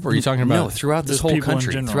American group, or are you talking about throughout this whole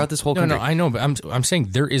country? Throughout this whole country. No, I know, but I'm saying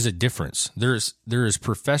there is a difference. There is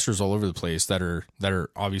professors all over the place that are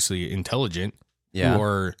obviously intelligent, who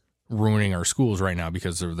are ruining our schools right now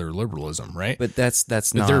because of their liberalism, right? But that's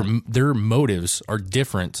not their motives are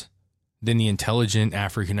different than the intelligent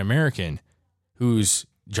African American who's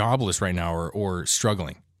jobless right now or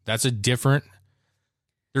struggling. That's a different.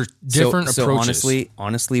 There's different approaches. So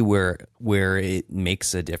honestly, where it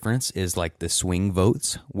makes a difference is like the swing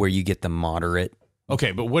votes, where you get the moderate.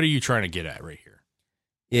 Okay, but what are you trying to get at right here?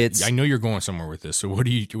 It's. I know you're going somewhere with this. So what are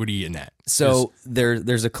you getting at? So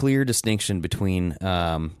there's a clear distinction between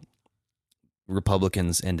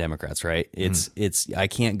Republicans and Democrats, right? It's I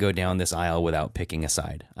can't go down this aisle without picking a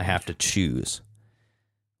side. I have to choose.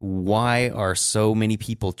 Why are so many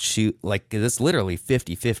people choose? Like, it's literally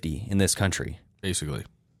 50-50 in this country. Basically.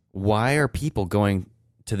 Why are people going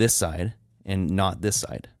to this side and not this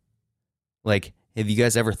side? Like, have you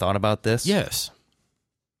guys ever thought about this? Yes.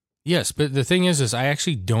 Yes, but the thing is I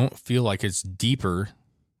actually don't feel like it's deeper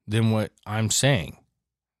than what I'm saying.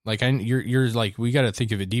 Like, you're like, we got to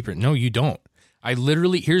think of it deeper. No, you don't. I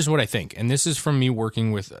literally, here's what I think, and this is from me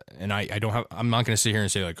working with, and I'm not going to sit here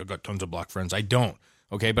and say, like, I've got tons of black friends. I don't,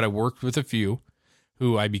 okay? But I worked with a few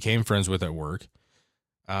who I became friends with at work,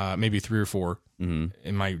 maybe 3 or 4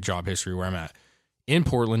 in my job history where I'm at. In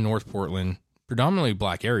Portland, North Portland, predominantly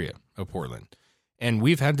black area of Portland. And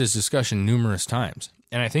we've had this discussion numerous times.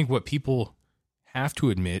 And I think what people have to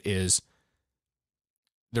admit is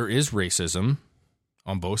there is racism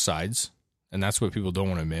on both sides. And that's what people don't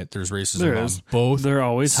want to admit. There's racism on both There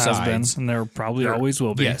always sides. has been, and there probably always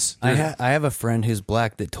will be. Yes. I have a friend who's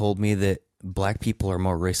black that told me that black people are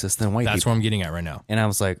more racist than white people. That's what I'm getting at right now. And I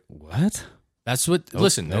was like, what? That's what,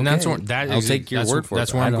 listen, and that's where, I'll take your word for it.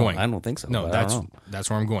 That's where I'm going. I don't think so. No, that's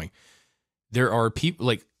where I'm going. There are people,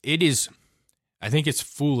 like, it is, I think it's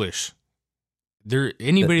foolish.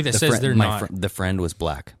 Anybody that says they're not. The friend was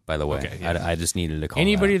black, by the way. Okay, yeah. I just needed to call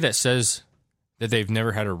anybody that says that they've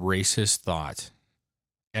never had a racist thought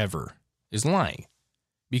ever is lying,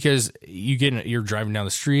 because you're driving down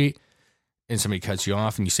the street and somebody cuts you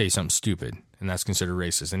off and you say something stupid, and that's considered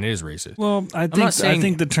racist, and it is racist. Well, I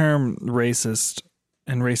think the term racist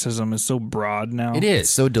and racism is so broad now. It is. It's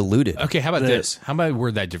so diluted. Okay, how about this? How about I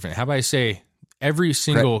word that different? How about I say every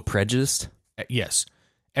single prejudiced? Yes.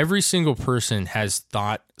 Every single person has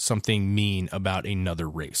thought something mean about another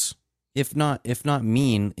race. If not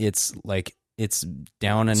mean, it's like it's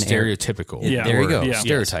down and stereotypical. There you go. Yeah.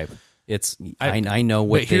 Stereotype. It's I know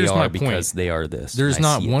what they are because they are this. There's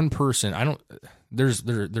not one person. There's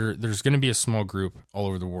going to be a small group all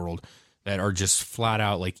over the world that are just flat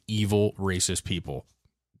out like evil racist people.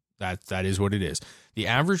 That is what it is. The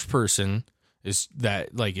average person is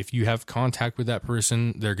that, like, if you have contact with that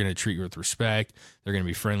person, they're going to treat you with respect. They're going to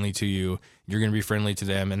be friendly to you. You're going to be friendly to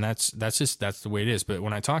them. And that's the way it is. But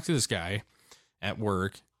when I talked to this guy at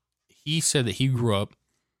work, he said that he grew up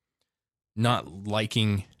not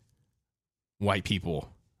liking white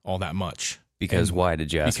people all that much. Because why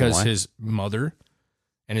did you ask him why? Because his mother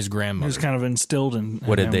and his grandmother. It was kind of instilled in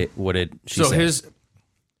What did she say? So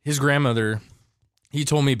his grandmother, he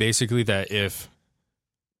told me basically that if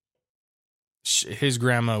his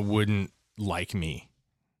grandma wouldn't like me,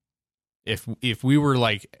 if we were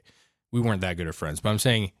like, we weren't that good of friends, but I'm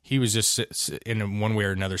saying he was just in one way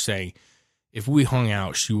or another saying if we hung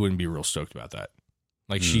out, she wouldn't be real stoked about that.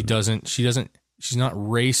 Like she's not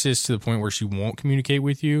racist to the point where she won't communicate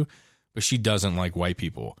with you, but she doesn't like white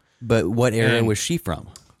people. But what area was she from?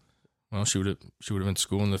 Well, she would have been in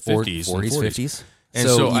school in the 50s, 40s, 50s. And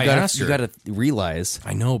so I asked her. You got to realize.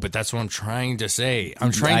 I know, but that's what I'm trying to say.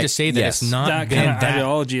 I'm trying to say that it's not that kind of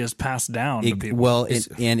ideology is passed down to people. Well,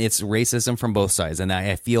 and it's racism from both sides, and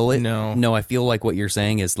I feel it. No, I feel like what you're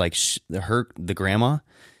saying is like the grandma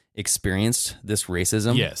experienced this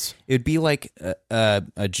racism. Yes, it'd be like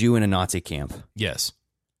a Jew in a Nazi camp. Yes.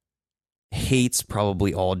 Hates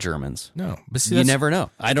probably all Germans. No, but see, you never know.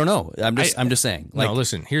 I don't know. I'm just saying. Like, no,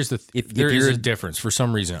 listen. Here's the there is a difference for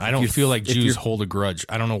some reason. I don't feel like Jews hold a grudge.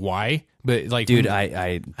 I don't know why, but like, dude,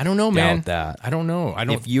 I don't know, man. That I don't know. I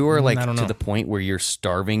don't. If you are like to the point where you're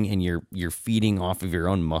starving and you're feeding off of your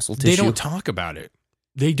own muscle tissue, they don't talk about it.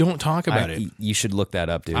 They don't talk about it. You should look that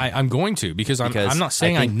up, dude. I'm going to because I'm not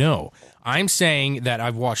saying I know. I'm saying that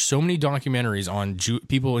I've watched so many documentaries on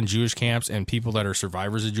people in Jewish camps and people that are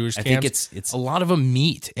survivors of Jewish camps. I think it's a lot of them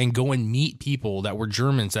meet people that were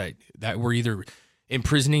Germans that were either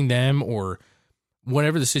imprisoning them or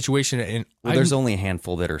whatever the situation. And there's only a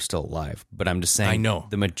handful that are still alive. But I'm just saying, I know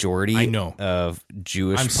the majority of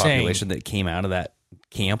Jewish population that came out of that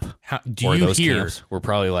camp camps were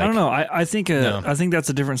probably like, I don't know. I think that's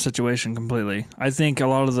a different situation completely. I think a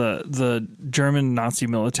lot of the German Nazi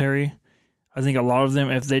military, I think a lot of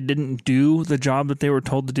them, if they didn't do the job that they were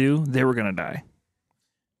told to do, they were going to die.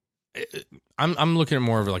 I'm looking at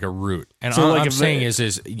more of like a root, and so I'm saying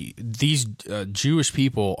is these Jewish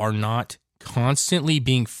people are not constantly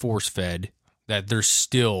being force fed that they're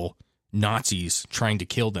still Nazis trying to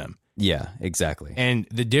kill them. Yeah, exactly. And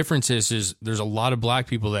the difference is there's a lot of black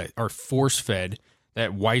people that are force fed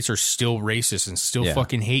that whites are still racist and still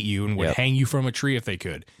fucking hate you and would hang you from a tree if they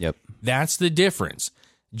could. Yep. That's the difference.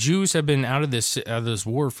 Jews have been out of this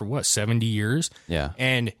war for what, 70 years? Yeah.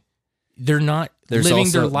 And they're not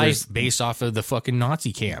living their life based off of the fucking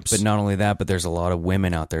Nazi camps. But not only that, but there's a lot of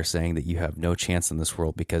women out there saying that you have no chance in this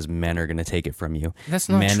world because men are going to take it from you. That's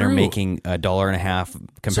not men true. are making $1.50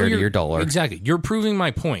 compared to your dollar. Exactly. You're proving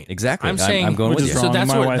my point. Exactly. I'm saying I'm going with you. Wrong. So that's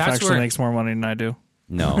my what, wife that's actually where, makes more money than I do.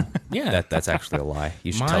 No. Yeah. That's actually a lie.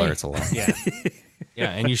 You should tell her it's a lie. Yeah.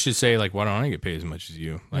 Yeah, and you should say, like, why don't I get paid as much as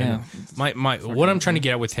you? Like, Yeah. What I'm trying to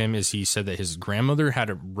get at with him is he said that his grandmother had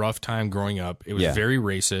a rough time growing up. It was very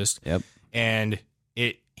racist. Yep. And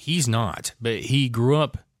he's not, but he grew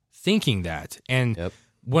up thinking that. And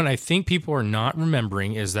what I think people are not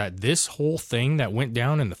remembering is that this whole thing that went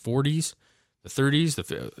down in the 40s, the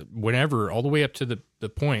 30s, whenever, all the way up to the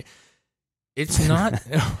point, it's not,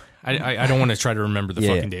 I don't want to try to remember the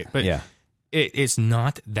fucking date, but it's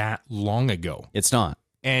not that long ago. It's not.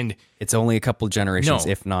 And it's only a couple generations,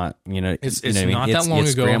 if not, it's you know not that long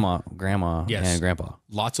ago. Grandma, and grandpa.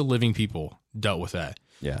 Lots of living people dealt with that.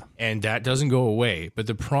 Yeah. And that doesn't go away. But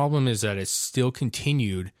the problem is that it's still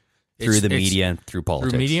continued through the media and through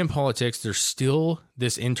politics. Through media and politics, there's still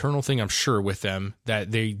this internal thing, I'm sure, with them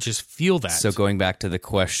that they just feel that. So going back to the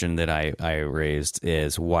question that I raised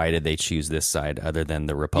is, why did they choose this side other than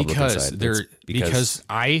the Republican side? Because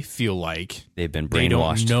I feel like they've been They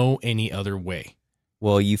brainwashed. don't know any other way.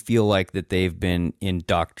 Well, you feel like that they've been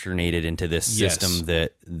indoctrinated into this system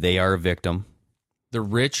that they are a victim. The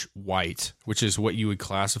rich white, which is what you would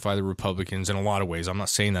classify the Republicans in a lot of ways. I'm not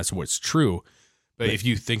saying that's what's true, but if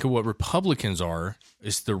you think of what Republicans are,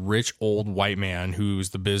 it's the rich old white man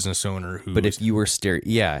who's the business owner. But if you were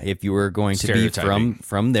if you were going to be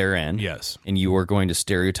from their end, yes, and you were going to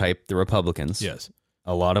stereotype the Republicans, yes,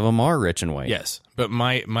 a lot of them are rich and white. Yes, but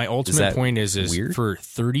my ultimate point is weird? For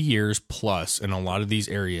 30 years plus in a lot of these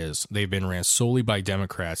areas, they've been ran solely by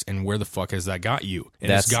Democrats, and where the fuck has that got you? And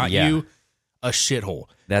it's got you a shithole.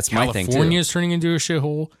 That's my thing too. California is turning into a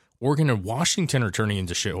shithole. Oregon and Washington are turning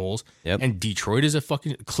into shitholes. Yep. And Detroit is a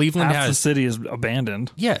fucking... Cleveland Half the city is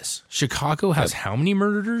abandoned. Yes. Chicago has how many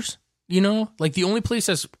murderers? You know? Like, the only place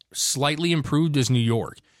that's slightly improved is New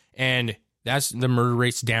York. And that's the murder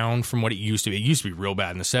rate's down from what it used to be. It used to be real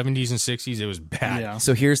bad. In the 70s and 60s, it was bad. Yeah.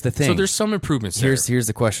 So here's the thing. So there's some improvements there. Here's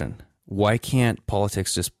the question. Why can't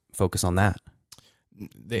politics just focus on that?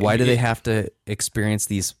 Why do they have to experience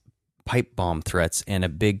these pipe bomb threats and a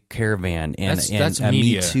big caravan and a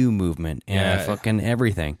Me Too movement and fucking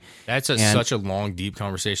everything? That's such a long, deep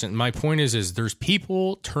conversation. My point is there's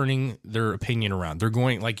people turning their opinion around. They're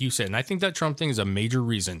going, like you said, and I think that Trump thing is a major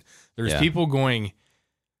reason. There's people going,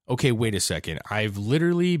 okay, wait a second. I've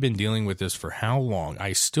literally been dealing with this for how long?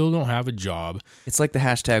 I still don't have a job. It's like the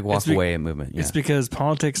hashtag walk away movement. It's because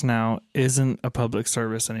politics now isn't a public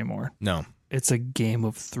service anymore. No. It's a Game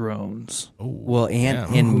of Thrones. Oh, well,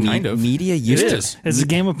 media used to. It's a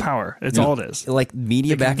game of power. It's all it is. Like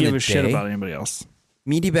media back in the day. Give a shit about anybody else.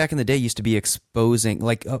 Media back in the day used to be exposing,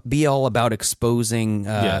 like be all about exposing.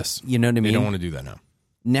 Yes, you know what I mean. They don't want to do that now.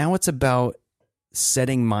 Now it's about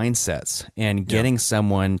setting mindsets and getting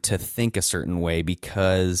someone to think a certain way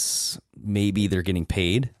because maybe they're getting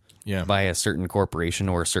paid by a certain corporation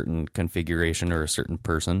or a certain configuration or a certain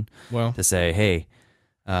person. Well, to say, hey.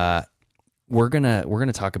 We're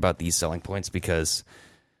gonna talk about these selling points because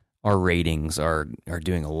our ratings are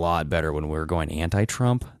doing a lot better when we're going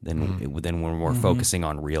anti-Trump than when we're focusing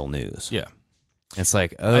on real news. Yeah, it's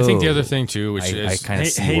like I think the other thing too, which I kind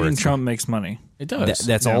of hating Trump makes money. It does.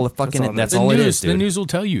 That's all the fucking. That's the all news, it is. Dude. The news will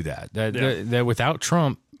tell you that without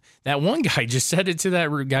Trump, that one guy just said it to that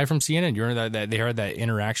guy from CNN. You remember that they had that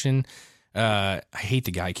interaction. I hate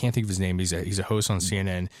the guy. I can't think of his name. He's a host on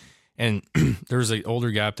CNN, and there's an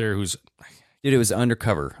older guy up there who's. Dude, it was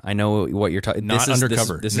undercover. I know what you're talking. Not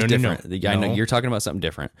undercover. This is different. No. I know you're talking about something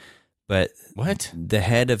different. But what? The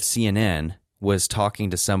head of CNN was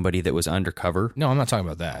talking to somebody that was undercover. No, I'm not talking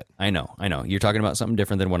about that. I know. You're talking about something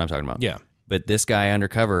different than what I'm talking about. Yeah. But this guy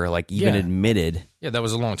undercover, like, even admitted. Yeah, that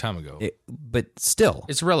was a long time ago. But still,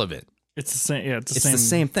 it's relevant. It's the same. Yeah, it's the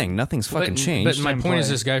same thing. Nothing's fucking changed. But my point is,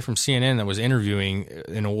 this guy from CNN that was interviewing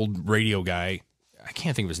an old radio guy. I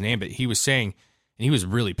can't think of his name, but he was saying, and he was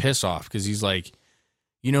really pissed off because he's like,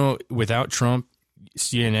 you know, without Trump,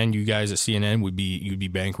 CNN, you guys at CNN you'd be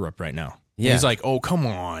bankrupt right now. Yeah. He's like, oh, come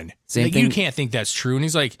on. Same thing. You can't think that's true. And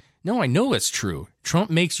he's like, no, I know it's true.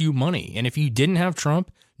 Trump makes you money. And if you didn't have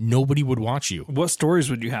Trump, nobody would watch you. What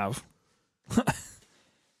stories would you have?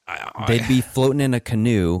 They'd be floating in a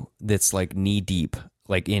canoe that's like knee deep,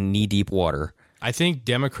 like in knee deep water. I think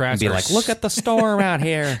Democrats be like, look at the storm out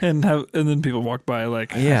here, and then people walk by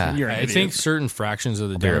like, I think certain fractions of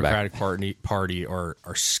the Democratic Party are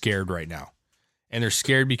scared right now, and they're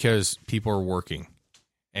scared because people are working,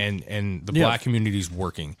 and the Yeah. black community is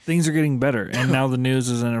working. Things are getting better, and now the news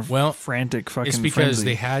is in a frantic fucking. It's because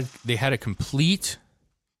frenzy. they had a complete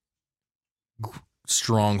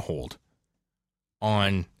stronghold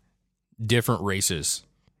on different races,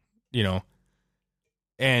 you know,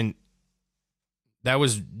 and that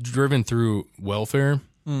was driven through welfare,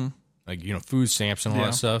 like, you know, food stamps and all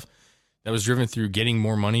that stuff. That was driven through getting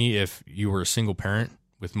more money if you were a single parent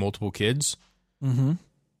with multiple kids. Mm-hmm.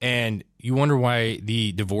 And you wonder why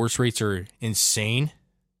the divorce rates are insane,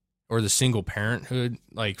 or the single parenthood,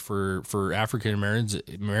 like for African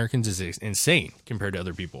Americans is insane compared to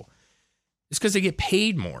other people. It's because they get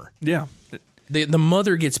paid more. Yeah. The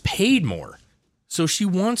mother gets paid more. So she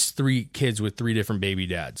wants 3 kids with 3 different baby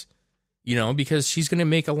dads, you know, because she's going to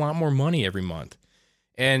make a lot more money every month.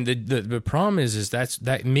 And the problem is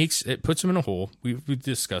that makes it puts them in a hole. We've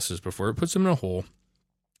discussed this before. It puts them in a hole,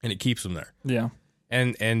 and it keeps them there. Yeah.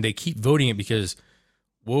 And they keep voting it because,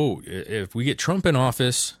 whoa, if we get Trump in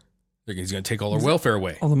office, he's going to take all our welfare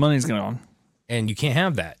away. All the money's gone. And you can't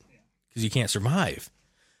have that because you can't survive.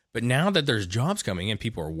 But now that there's jobs coming and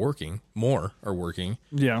people are working, more are working.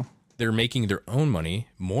 Yeah. They're making their own money,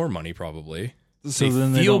 more money probably. So they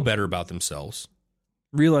then feel better about themselves.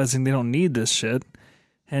 Realizing they don't need this shit.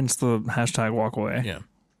 Hence the hashtag walk away. Yeah.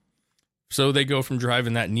 So they go from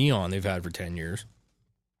driving that Neon they've had for 10 years.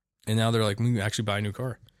 And now they're like, we can actually buy a new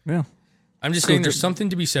car. Yeah. I'm just saying there's something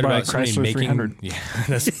to be said about somebody Chrysler making 300.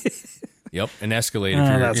 Yeah. Yep, an Escalade.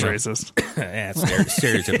 That's racist. That's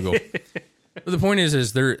stereotypical. But the point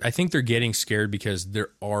is I think they're getting scared because there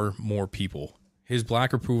are more people. His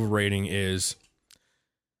black approval rating is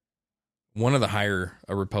one of the higher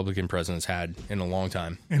a Republican president's had in a long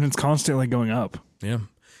time. And it's constantly going up. Yeah.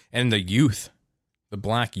 And the youth, the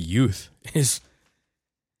black youth is,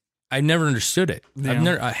 I never understood it.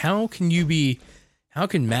 Yeah. How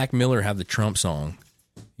can Mac Miller have the Trump song?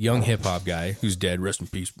 Young hip hop guy who's dead, rest in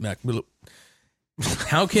peace, Mac Miller.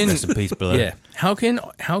 How can Rest in peace, brother. Yeah.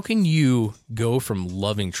 How can you go from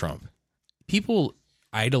loving Trump? People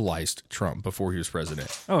idolized Trump before he was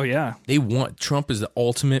president. Oh yeah. They want Trump is the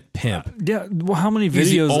ultimate pimp. Yeah. Well, how many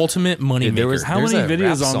He's videos? the ultimate money maker. How many a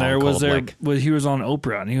videos rap on song there was called, there? like- Was he was on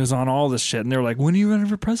Oprah and he was on all this shit, and they were like, "When are you running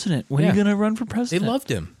for president? When are you gonna run for They president?" loved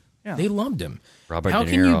him. Yeah. They loved him. Robert how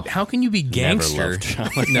De can Niro. how can you be gangster? loved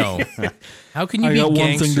Trump. No. How can you I be got gangster?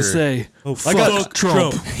 one thing to say. Oh, I got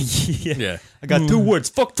Trump. Yeah. I got 2 words.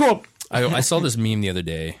 Fuck Trump. I saw this meme the other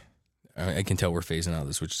day. I can tell we're phasing out of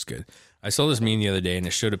this, which is good. I saw this meme the other day, and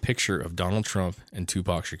it showed a picture of Donald Trump and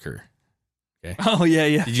Tupac Shakur. Okay. Oh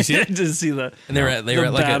yeah. Did you see it? I did see that. And they were at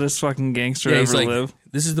the like baddest fucking gangster yeah, he's ever like, live.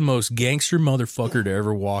 this is the most gangster motherfucker to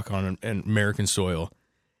ever walk on an American soil.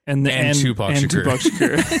 And Tupac Shakur. Tupac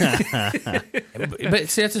Shakur. But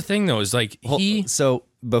see, that's the thing, though, is like he. So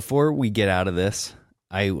before we get out of this,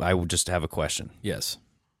 I will just have a question. Yes.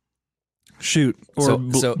 Shoot or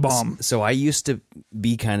bomb. So I used to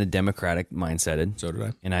be kind of Democratic mindseted. So did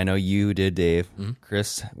I. And I know you did, Dave. Mm-hmm.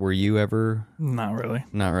 Chris, were you ever? Not really.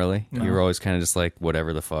 Not really. No. You were always kind of just like,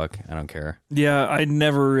 whatever the fuck, I don't care. Yeah, I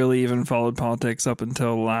never really even followed politics up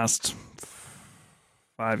until the last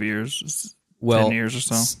 5 years, 10 years or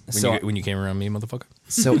so. When you came around me, motherfucker.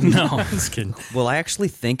 So No. I'm just kidding. well, I actually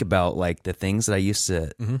think about like the things that I used to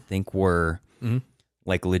think were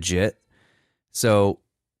like legit. So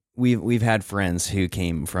we've had friends who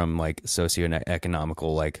came from like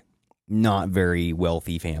socioeconomical, like not very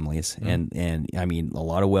wealthy families, and I mean a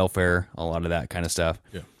lot of welfare, a lot of that kind of stuff.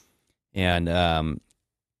 Yeah. And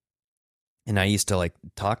I used to like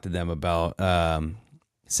talk to them about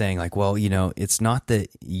saying like, well, you know, it's not that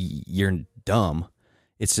you're dumb.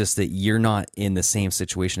 It's just that you're not in the same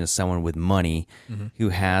situation as someone with money who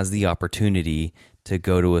has the opportunity to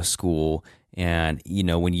go to a school. And, you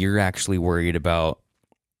know, when you're actually worried about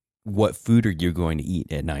what food are you going to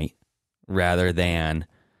eat at night rather than,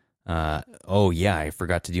 oh, yeah, I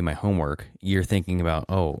forgot to do my homework. You're thinking about,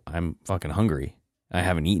 oh, I'm fucking hungry. I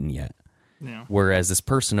haven't eaten yet. Yeah. Whereas this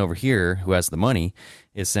person over here who has the money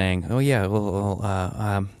is saying, oh, yeah,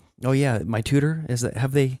 oh, yeah, my tutor,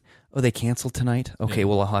 they canceled tonight? Okay,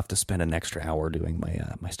 well, I'll have to spend an extra hour doing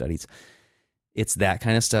my studies. It's that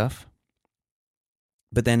kind of stuff.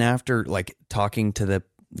 But then after like talking to the,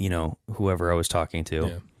 you know, whoever I was talking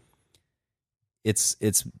to,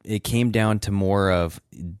 it came down to more of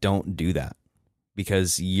don't do that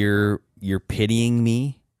because you're pitying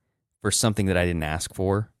me for something that I didn't ask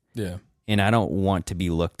for. Yeah. And I don't want to be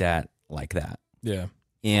looked at like that. Yeah.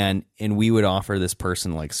 And we would offer this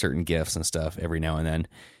person like certain gifts and stuff every now and then,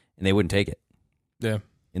 and they wouldn't take it. Yeah.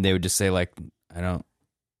 And they would just say like, I don't,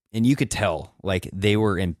 and you could tell like they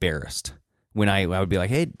were embarrassed when I would be like,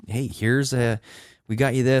 hey, here's we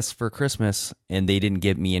got you this for Christmas, and they didn't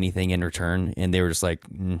give me anything in return, and they were just like,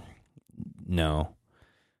 no.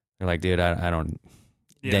 They're like, dude, I don't,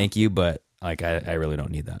 thank you, but like I really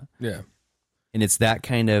don't need that. Yeah. And it's that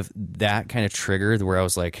kind of trigger where I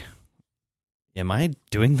was like, am I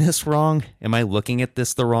doing this wrong? Am I looking at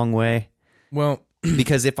this the wrong way? Well,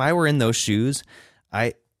 because if I were in those shoes,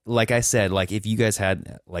 like I said, like if you guys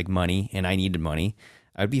had like money and I needed money,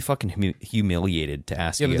 I'd be fucking humiliated to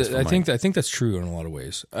ask you guys for money. I think that's true in a lot of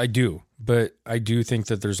ways. I do, but I do think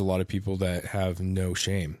that there's a lot of people that have no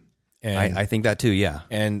shame. And I think that too, yeah.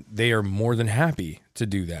 And they are more than happy to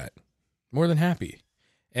do that. More than happy.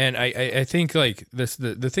 And I think like this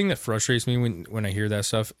the thing that frustrates me when I hear that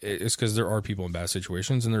stuff is because there are people in bad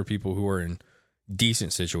situations and there are people who are in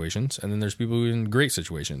decent situations and then there's people who are in great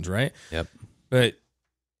situations, right? Yep. But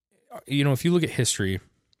you know, if you look at history,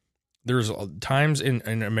 there's times in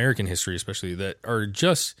American history especially that are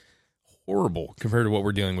just horrible compared to what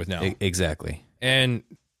we're dealing with now. Exactly. And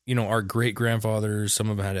you know, our great grandfathers, some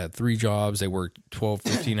of them had 3 jobs, they worked 12,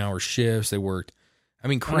 15-hour shifts, they worked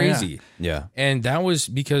crazy. Oh, yeah. And that was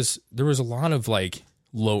because there was a lot of like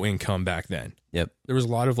low income back then. Yep. There was a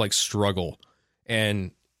lot of like struggle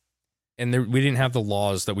and there, we didn't have the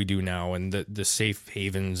laws that we do now and the safe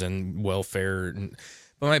havens and welfare.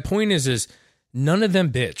 But my point is none of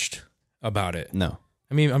them bitched about it. No.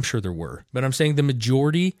 I mean, I'm sure there were, but I'm saying the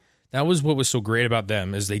majority, that was what was so great about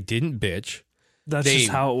them is they didn't bitch. That's just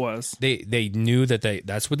how it was. They knew that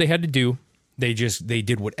that's what they had to do. They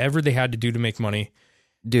did whatever they had to do to make money.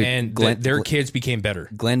 Dude, and their kids became better.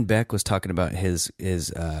 Glenn Beck was talking about his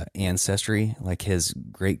ancestry, like his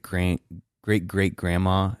great great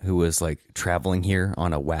grandma who was like traveling here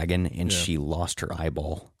on a wagon and she lost her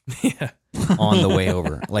eyeball on the way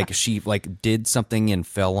over. Like she like did something and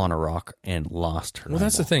fell on a rock and lost her eyeball.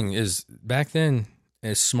 That's the thing is back then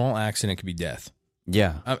a small accident could be death.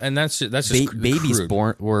 Yeah. And that's just babies crude.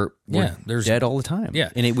 born were dead all the time. Yeah.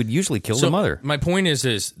 And it would usually kill the mother. My point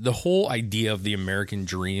is the whole idea of the American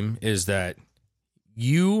dream is that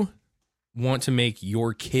you want to make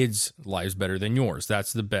your kids' lives better than yours.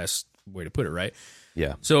 That's the best way to put it, right?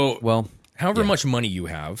 Yeah. So, however much money you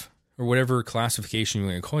have, or whatever classification you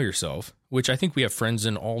want to call yourself, which I think we have friends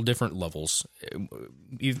in all different levels.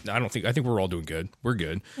 I think we're all doing good. We're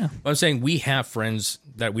good. Yeah. But I'm saying we have friends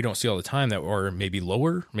that we don't see all the time that are maybe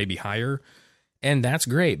lower, maybe higher, and that's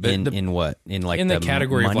great. But in what? In like in the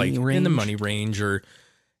category of like range? In the money range or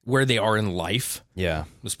where they are in life. Yeah.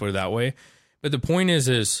 Let's put it that way. But the point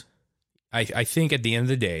is I think at the end of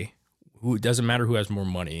the day, it doesn't matter who has more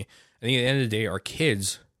money. I think at the end of the day, our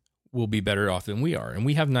kids will be better off than we are, and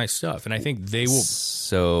we have nice stuff, and I think they will.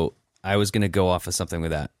 So I was going to go off of something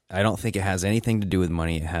with that. I don't think it has anything to do with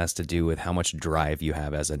money. It has to do with how much drive you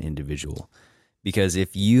have as an individual. Because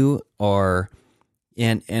if you are,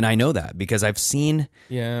 and I know that because I've seen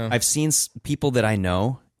people that I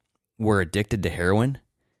know were addicted to heroin,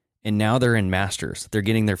 and now they're in masters. They're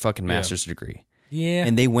getting their fucking master's degree. Yeah.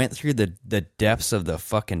 And they went through the depths of the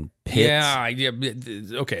fucking pits. Yeah.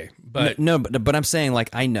 Okay. But but I'm saying like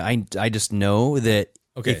I just know that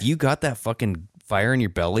if you got that fucking fire in your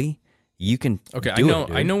belly, you can do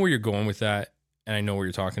it. I know where you're going with that, and I know what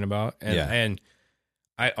you're talking about. And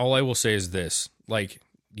all I will say is this: like,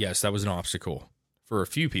 yes, that was an obstacle for a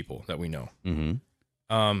few people that we know.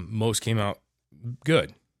 Mm-hmm. Most came out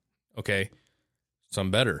good. Okay.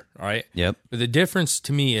 Some better. All right. Yep. But the difference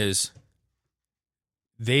to me is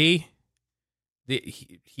he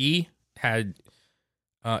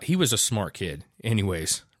was a smart kid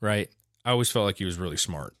anyways, right? I always felt like he was really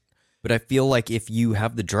smart. But I feel like if you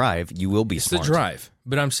have the drive, you will be smart. It's the drive.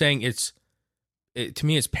 But I'm saying to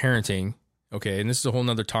me, it's parenting. Okay. And this is a whole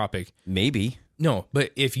nother topic. Maybe. No,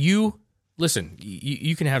 but if you, listen,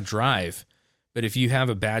 you can have drive, but if you have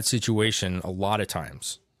a bad situation, a lot of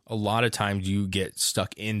times you get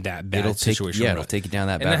stuck in that bad situation. It'll take you down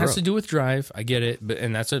that bad road. And that has to do with drive. I get it,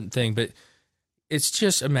 and that's a thing. But it's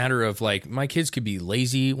just a matter of like my kids could be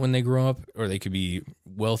lazy when they grow up, or they could be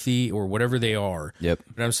wealthy, or whatever they are. Yep.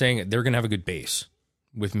 But I'm saying they're gonna have a good base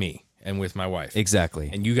with me and with my wife. Exactly.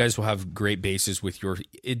 And you guys will have great bases with your.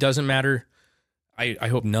 It doesn't matter. I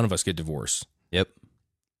hope none of us get divorced. Yep.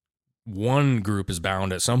 One group is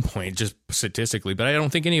bound at some point, just statistically, but I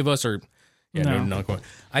don't think any of us are. Yeah, no, not quite.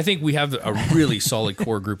 I think we have a really solid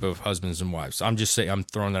core group of husbands and wives. I'm just saying, I'm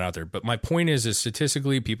throwing that out there. But my point is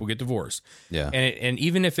statistically, people get divorced. Yeah. And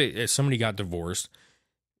even if somebody got divorced,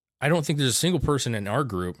 I don't think there's a single person in our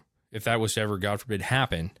group, if that was to ever, God forbid,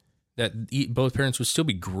 happen, that both parents would still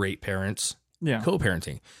be great parents,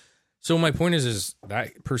 co-parenting. So my point is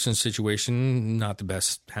that person's situation not the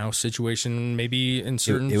best house situation? Maybe in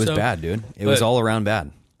certain it was stuff, bad, dude. It was all around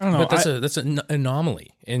bad. I don't know. But that's an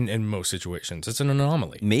anomaly in most situations. It's an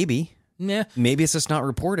anomaly. Maybe. Yeah. Maybe it's just not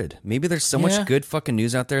reported. Maybe there's so much good fucking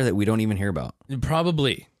news out there that we don't even hear about.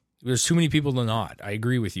 Probably. There's too many people to not. I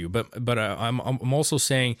agree with you, but I'm also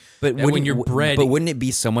saying but that when you're bred, but wouldn't it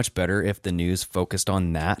be so much better if the news focused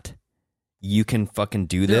on that? You can fucking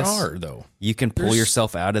do this. There are though. You can pull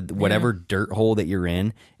yourself out of whatever dirt hole that you're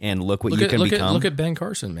in, and look what you can become. Look at Ben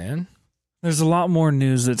Carson, man. There's a lot more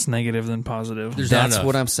news that's negative than positive. That's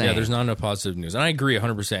what I'm saying. Yeah, there's not enough positive news, and I agree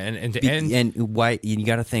 100%. And why? You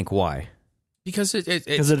got to think why? Because it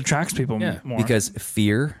attracts people more. Because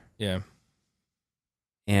fear. Yeah.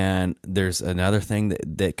 And there's another thing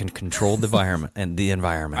that can control the environment and the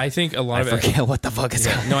environment. I think a lot of it. I forget what the fuck is.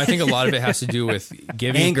 Yeah, no, I think a lot of it has to do with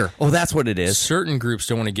giving anger. Oh, that's what it is. Certain groups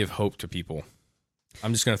don't want to give hope to people.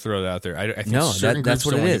 I'm just going to throw that out there. I think certain that's groups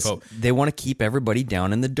what don't it want to is. give hope. They want to keep everybody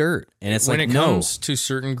down in the dirt, and it's when like it comes to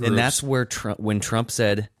certain groups, and that's where when Trump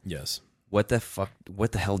said, "Yes, what the fuck?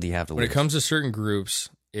 What the hell do you have to?" When lose? it comes to certain groups,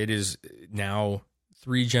 it is now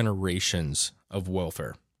 3 generations of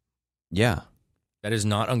welfare. Yeah. That is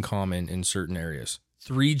not uncommon in certain areas.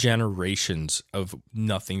 3 generations of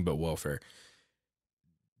nothing but welfare.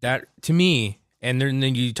 That, to me, and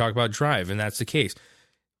then you talk about drive, and that's the case.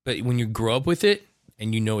 But when you grow up with it,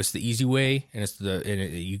 and you know it's the easy way, and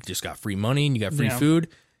you just got free money, and you got free food,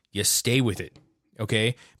 you stay with it,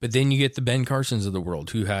 okay? But then you get the Ben Carsons of the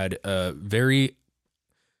world, who had a very,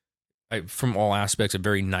 from all aspects, a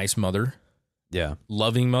very nice mother. Yeah.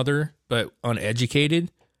 Loving mother, but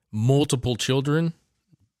uneducated. Multiple children,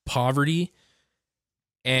 poverty,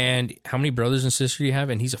 and how many brothers and sisters do you have?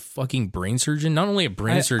 And he's a fucking brain surgeon. Not only a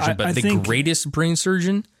brain surgeon, but the greatest brain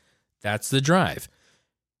surgeon. That's the drive.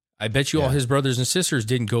 I bet you all his brothers and sisters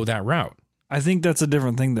didn't go that route. I think that's a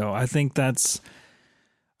different thing, though. I think the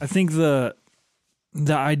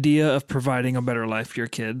idea of providing a better life for your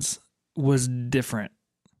kids was different.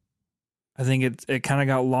 I think it kind of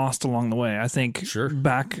got lost along the way. I think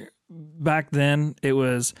back then it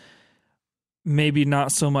was maybe not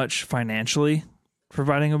so much financially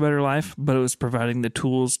providing a better life, but it was providing the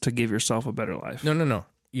tools to give yourself a better life. No.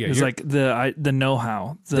 Yeah, it was like the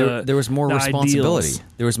know-how. There was more responsibility. Ideals.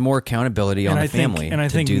 There was more accountability on the family and I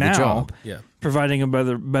think do now, the job. Yeah. Providing a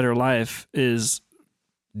better life is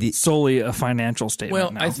solely a financial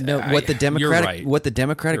statement. Well, what the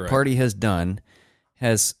Democratic Party has done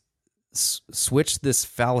has switched this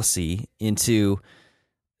fallacy into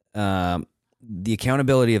the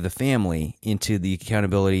accountability of the family into the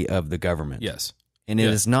accountability of the government. Yes. And it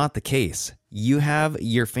is not the case. You have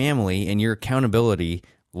your family, and your accountability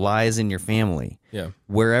lies in your family. Yeah.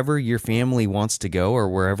 Wherever your family wants to go, or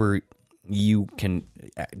wherever you can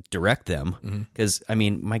direct them. Because, I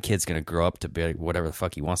mean, my kid's going to grow up to be whatever the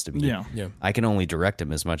fuck he wants to be. Yeah. I can only direct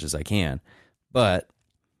him as much as I can. But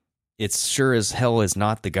it's sure as hell is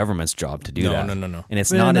not the government's job to do that. No. And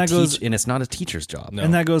it's not it's not a teacher's job. No.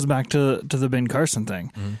 And that goes back to the Ben Carson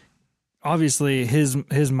thing. Mm-hmm. Obviously,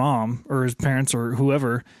 his mom or his parents or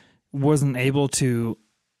whoever wasn't able to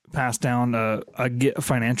pass down a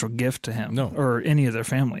financial gift to him or any of their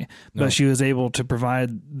family, but she was able to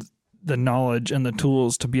provide the knowledge and the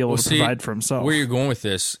tools to be able to provide for himself. Where you're going with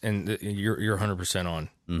this, and you're 100% on,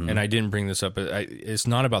 and I didn't bring this up, but it's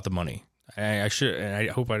not about the money. I should, and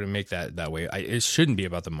I hope I didn't make that way. It shouldn't be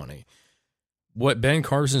about the money. What Ben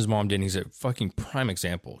Carson's mom did, he's a fucking prime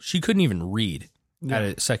example. She couldn't even read at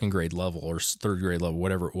a 2nd grade level or 3rd grade level,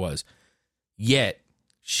 whatever it was. Yet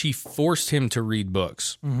she forced him to read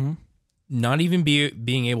books, not even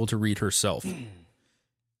being able to read herself.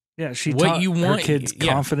 Yeah, she taught her kids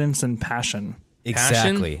confidence and passion.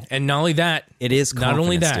 Exactly. Passion, and not only that, it is not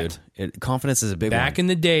only that, dude. Confidence is a big one. Back in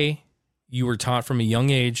the day, you were taught from a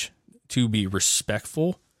young age to be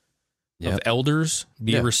respectful of elders,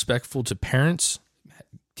 be respectful to parents,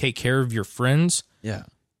 take care of your friends,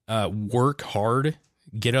 work hard,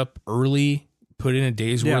 get up early, put in a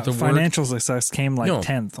day's worth of work. Financial success came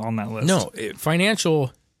 10th on that list. No,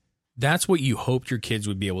 financial, that's what you hoped your kids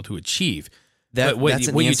would be able to achieve. What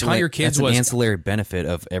you taught your kids was an ancillary benefit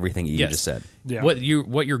of everything you just said. Yeah. What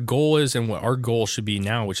your goal is, and what our goal should be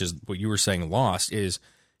now, which is what you were saying lost, is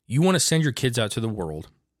you want to send your kids out to the world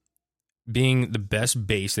being the best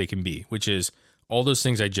base they can be, which is all those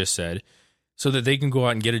things I just said, so that they can go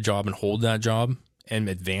out and get a job and hold that job and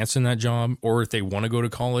advance in that job. Or if they want to go to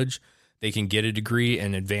college, they can get a degree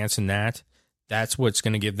and advance in that. That's what's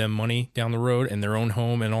going to give them money down the road and their own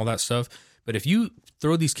home and all that stuff. But if you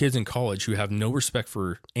throw these kids in college who have no respect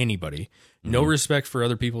for anybody, no respect for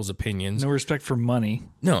other people's opinions, No respect for money.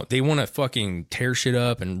 no, they want to fucking tear shit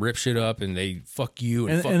up and rip shit up, and they fuck you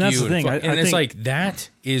and fuck and that's you. the thing. And I it's think- like that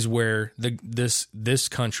is where this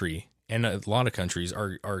country and a lot of countries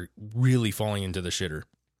are really falling into the shitter.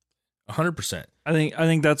 100%. I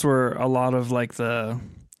think that's where a lot of like the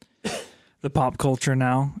pop culture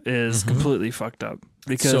now is completely fucked up,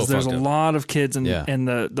 because So there's a fucked up. lot of kids in Yeah.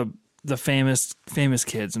 the famous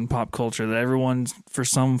kids in pop culture that everyone for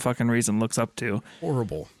some fucking reason looks up to.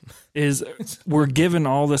 Horrible. Is we're given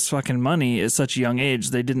all this fucking money at such a young age,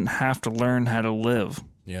 they didn't have to learn how to live.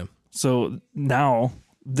 Yeah. So now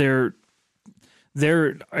they're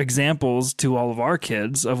examples to all of our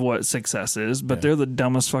kids of what success is, but they're the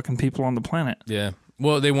dumbest fucking people on the planet. Yeah.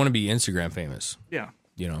 Well, they want to be Instagram famous, Yeah.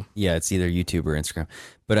 you know. Yeah, it's either YouTube or Instagram.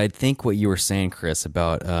 But I think what you were saying, Chris,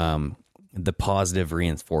 about the positive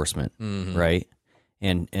reinforcement, right?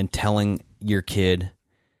 And telling your kid,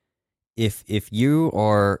 if you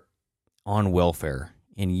are on welfare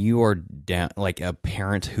and you are down, like a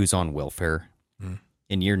parent who's on welfare,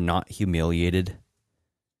 and you're not humiliated,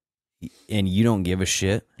 and you don't give a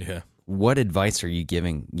shit, Yeah. what advice are you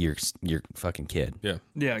giving your fucking kid? Yeah.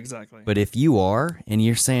 Yeah, exactly. But if you are, and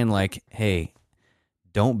you're saying like, hey,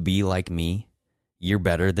 don't be like me, you're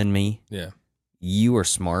better than me, Yeah. you are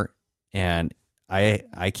smart, and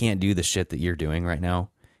I can't do the shit that you're doing right now,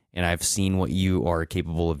 and I've seen what you are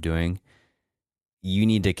capable of doing, you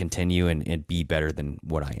need to continue and be better than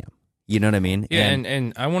what I am. You know what I mean? Yeah,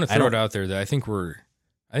 and I want to throw it don't- out there that I think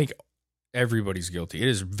everybody's guilty. It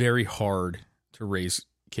is very hard to raise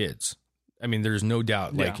kids. I mean, there's no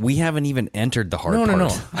doubt. Like, we haven't even entered the hard no, part.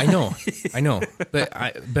 no. I know.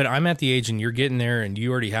 But I'm at the age, and you're getting there, and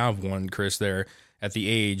you already have one, Chris, there at the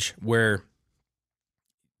age where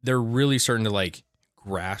they're really starting to like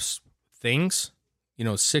grasp things.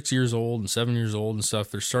 6 years old and 7 years old and stuff.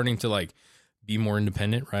 They're starting to like be more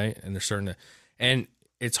independent, right? And they're starting to, and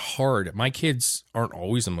it's hard. My kids aren't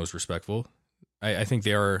always the most respectful. I think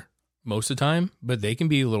they are most of the time, but they can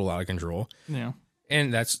be a little out of control. Yeah.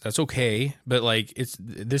 And that's okay, but like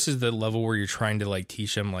this is the level where you're trying to like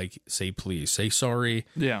teach them, like, say please, say sorry,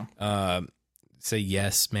 Yeah. say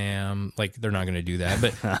yes ma'am. Like, they're not going to do that.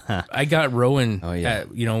 But I got Rowan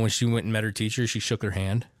when she went and met her teacher, she shook her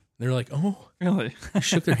hand. They're like, oh, Really?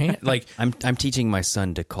 shook their hand. Like, I'm teaching my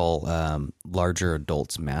son to call larger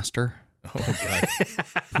adults master. oh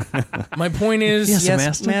god. My point is,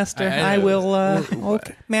 master. I will.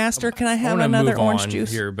 Okay, master. Can I have wanna another move orange on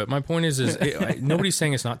juice? here? But my point is nobody's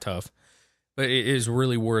saying it's not tough, but it is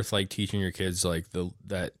really worth like teaching your kids like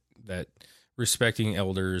that respecting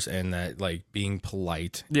elders and that like being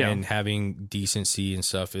polite and having decency and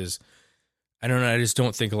stuff is. I don't know. I just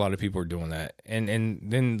don't think a lot of people are doing that. And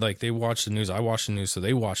then like they watch the news. I watch the news, so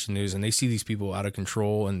they watch the news and they see these people out of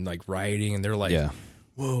control and like rioting, and they're like,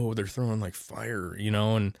 whoa, they're throwing like fire,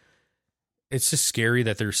 and it's just scary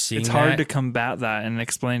that they're seeing. It's hard to combat that and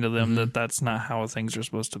explain to them that that's not how things are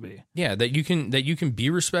supposed to be. Yeah, that you can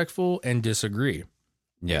be respectful and disagree.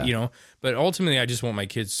 Yeah. But ultimately I just want my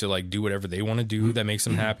kids to like do whatever they want to do that makes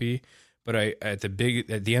them happy. But at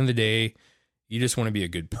the end of the day, you just want to be a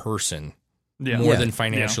good person. Yeah. More than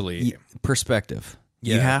financially. Perspective.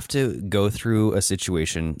 Yeah. You have to go through a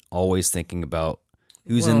situation always thinking about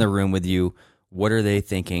who's in the room with you. What are they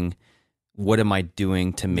thinking? What am I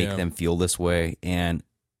doing to make them feel this way? And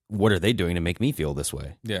what are they doing to make me feel this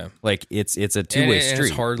way? Yeah. Like it's a two-way and street.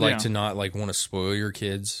 it's hard to not like want to spoil your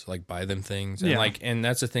kids, like buy them things. And and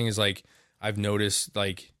that's the thing is like I've noticed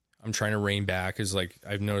like I'm trying to rein back is like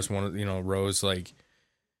I've noticed one of Rose like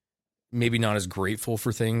maybe not as grateful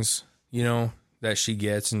for things, that she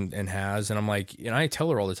gets and has. And I'm like, and I tell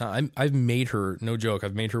her all the time, I've made her, no joke,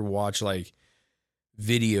 I've made her watch like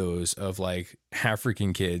videos of like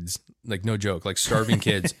African kids, like no joke, like starving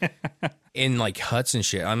kids in like huts and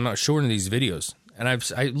shit. I'm not showing her these videos. And I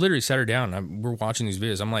literally sat her down. We're watching these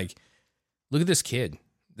videos. I'm like, look at this kid.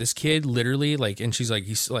 This kid literally like, and she's like,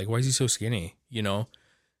 he's like, why is he so skinny? Because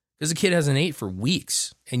the kid hasn't ate for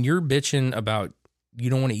weeks and you're bitching about you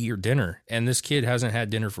don't want to eat your dinner, and this kid hasn't had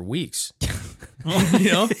dinner for weeks.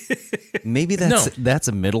 Maybe that's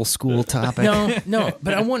a middle school topic. No,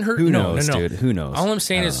 but I want her. Who knows, dude? Who knows? All I'm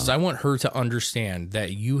saying is I want her to understand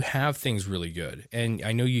that you have things really good, and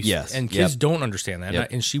I know you. Yes, and kids don't understand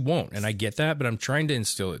that, and she won't, and I get that, but I'm trying to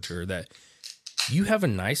instill it to her that you have a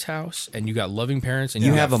nice house, and you got loving parents, and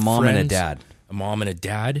you have a mom friends, and a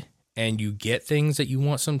dad, and you get things that you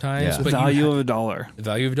want sometimes. Yeah. But the value of a dollar. The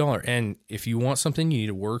value of a dollar. And if you want something, you need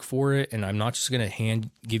to work for it. And I'm not just going to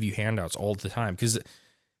give you handouts all the time. Because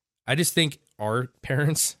I just think our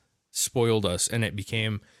parents spoiled us, and it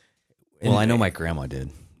became. Well, I know my grandma did.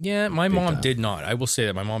 Yeah, my mom did not. I will say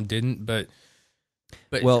that my mom didn't, but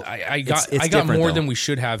well, I got more than we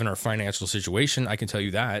should have in our financial situation. I can tell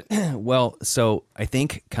you that. Well, so I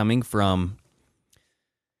think coming from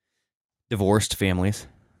divorced families,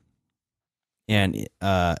 and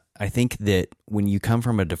I think that when you come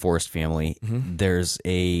from a divorced family, there's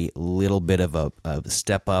a little bit of a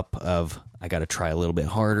step up of, I got to try a little bit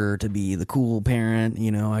harder to be the cool parent.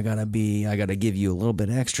 You know, I got to give you a little bit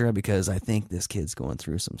extra because I think this kid's going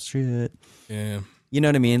through some shit. Yeah. You know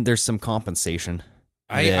what I mean? There's some compensation.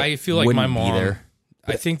 I feel like my mom,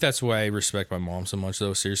 I think that's why I respect my mom so much,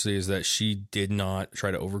 though, seriously, is that she did not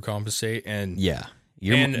try to overcompensate. And yeah.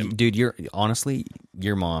 Honestly,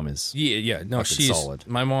 your mom is she's solid.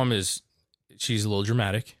 My mom she's a little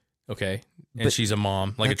dramatic, okay? And but she's a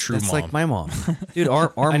mom, like a true mom. That's like my mom. Dude,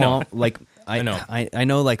 our mom, like, I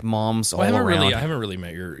know like moms all around. I haven't really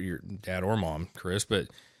met your dad or mom, Chris, but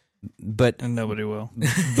and nobody will.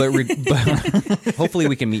 But hopefully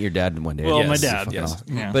we can meet your dad one day. Well, yes, my dad, yes.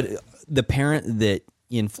 Awesome. Yeah. But the parent that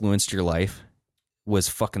influenced your life was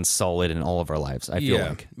fucking solid in all of our lives, I feel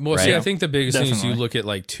like. Well, right? see, I think the biggest thing is you look at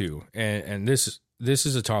like two, and this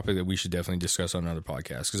is a topic that we should definitely discuss on another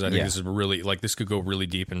podcast, because I think this is really, like, this could go really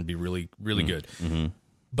deep and be really, really good. Mm-hmm.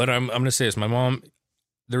 But I'm going to say this. My mom,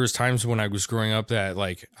 there was times when I was growing up that,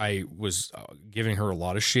 like, I was giving her a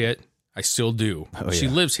lot of shit. I still do. She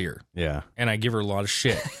lives here. Yeah. And I give her a lot of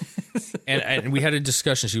shit. and we had a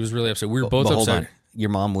discussion. She was really upset. We were both upset. Hold on. Your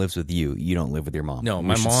mom lives with you. You don't live with your mom. No,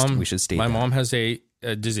 we should state my mom has a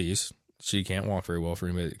disease. She can't walk very well, for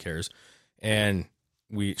anybody that cares. And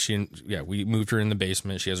we moved her in the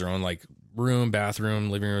basement. She has her own, like, room, bathroom,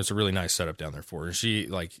 living room. It's a really nice setup down there for her. She,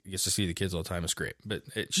 like, gets to see the kids all the time. It's great. But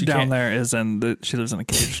she lives in a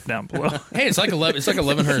cage down below. Hey, it's like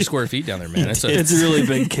 1,100 square feet down there, man. It's a really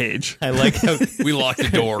big cage. I like how we locked the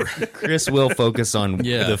door. Chris will focus on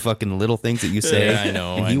the fucking little things that you say. Yeah, I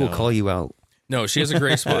know. And he will call you out. No, she has a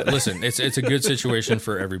great spot. Listen, it's a good situation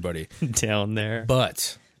for everybody down there.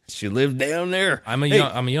 But she lived down there. I'm a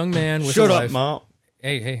young man with a wife. Shut up, Mom.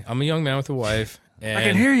 Hey, I'm a young man with a wife. And I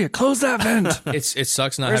can hear you. Close that vent. It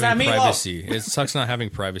sucks not having privacy. It sucks not having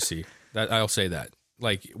privacy. That I'll say that.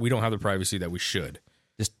 Like, we don't have the privacy that we should.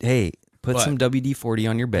 Just put some WD-40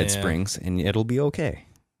 on your bed springs, and it'll be okay.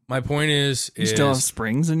 My point is, you still have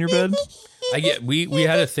springs in your bed? We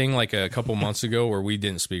had a thing like a couple months ago where we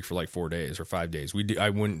didn't speak for like 4 days or 5 days. I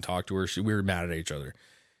wouldn't talk to her. We were mad at each other,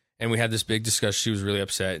 and we had this big discussion. She was really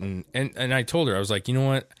upset, and I told her, I was like, you know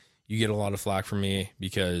what? You get a lot of flack from me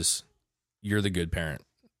because you're the good parent.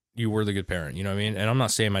 You were the good parent. You know what I mean? And I'm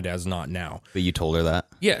not saying my dad's not now. But you told her that?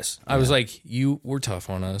 Yes. I was like, you were tough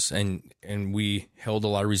on us, and we held a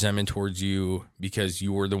lot of resentment towards you because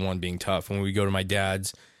you were the one being tough. When we go to my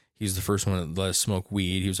dad's, he's the first one that let us smoke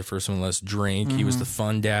weed. He was the first one that let us drink. Mm-hmm. He was the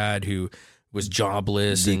fun dad who was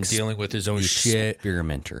jobless and dealing with his own shit.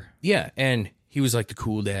 Experimenter. Yeah. And he was like the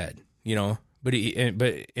cool dad, you know? But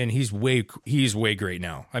he's way great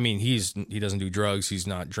now. I mean, he doesn't do drugs. He's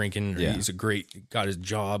not drinking. He's got his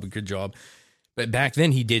job, a good job. But back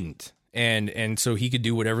then he didn't. And so he could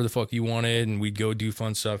do whatever the fuck he wanted, and we'd go do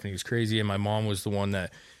fun stuff, and he was crazy. And my mom was the one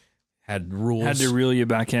that had rules. Had to reel you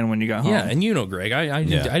back in when you got home. Yeah, and you know, Greg, I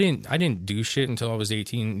didn't do shit until I was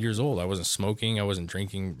 18 years old. I wasn't smoking. I wasn't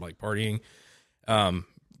drinking, like partying,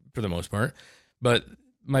 for the most part. But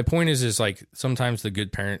my point is like, sometimes the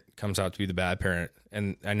good parent comes out to be the bad parent,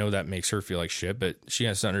 and I know that makes her feel like shit, but she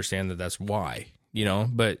has to understand that that's why, you know.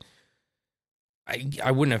 But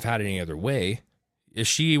I wouldn't have had it any other way. If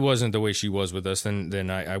she wasn't the way she was with us, then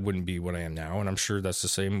I wouldn't be what I am now, and I'm sure that's the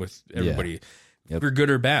same with everybody. Yeah. Yep. We're good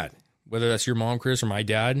or bad, whether that's your mom, Chris, or my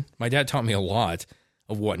dad. My dad taught me a lot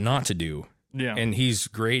of what not to do. Yeah, and he's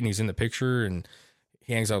great, and he's in the picture, and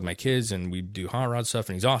he hangs out with my kids, and we do hot rod stuff,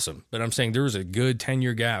 and he's awesome. But I'm saying there was a good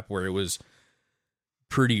 10-year gap where it was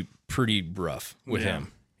pretty rough with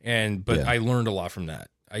him. But I learned a lot from that.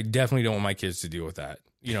 I definitely don't want my kids to deal with that.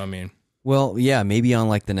 You know what I mean? Well, yeah, maybe on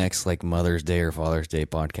like the next like Mother's Day or Father's Day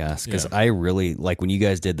podcast, because I really like when you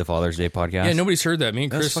guys did the Father's Day podcast. Yeah, nobody's heard that. Me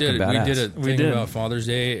and Chris did. Badass. We did a thing about Father's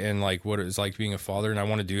Day and like what it was like being a father, and I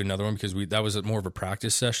want to do another one because that was more of a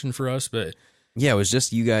practice session for us. But yeah, it was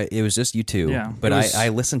just you guys. It was just you two. Yeah, but I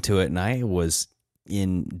listened to it and I was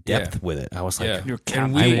in depth with it. I was like, you're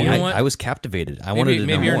I was captivated. I wanted to know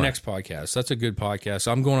maybe more. Our next podcast. That's a good podcast.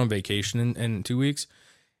 I'm going on vacation in 2 weeks.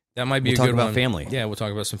 That might be a good one. We'll talk about family. Yeah, we'll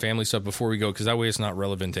talk about some family stuff before we go, because that way it's not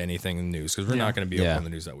relevant to anything in the news, because we're not going to be up on the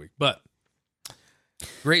news that week. But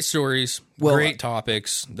great stories, great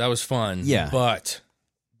topics. That was fun. Yeah. But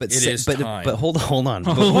But It is time. But hold on.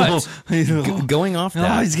 But What? Going off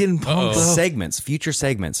that, he's getting pumped. future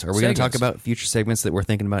segments. Are we going to talk about future segments that we're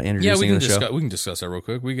thinking about Yeah, introducing we to can the show? we can discuss that real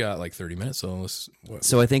quick. We got like 30 minutes, so let's.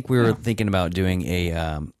 So I think we were thinking about doing a,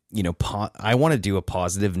 I want to do a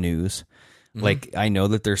positive news. Like, I know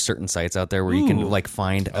that there's certain sites out there where you can like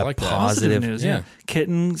find a like that. positive news. Yeah,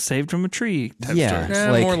 kitten saved from a tree. Type Yeah. story.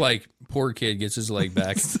 Nah, like- more like poor kid gets his leg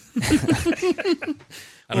back.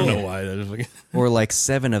 I don't know why that is. or like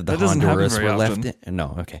 7 of the That doesn't happen Honduras very were left. often.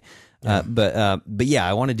 No, okay. But yeah,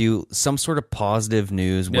 I want to do some sort of positive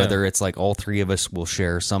news, whether it's like all 3 of us will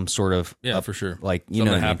share some sort of For sure. like you Something know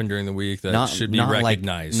that what I mean? happened during the week that should be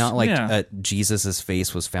recognized. Not like Yeah. Jesus's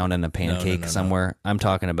face was found in a pancake no. somewhere. I'm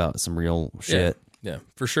talking about some real shit. Yeah,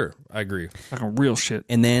 for sure. I agree. Like a real shit.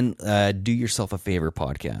 And then do yourself a favor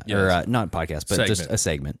podcast or not podcast, but just a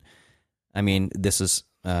segment. I mean, this is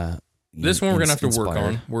This one we're gonna have to work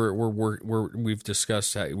inspired. on. We've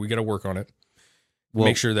discussed how we got to work on it. Well-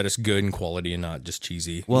 Make sure that it's good in quality and not just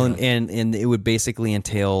cheesy. Well, you know? and it would basically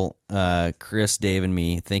entail Chris, Dave, and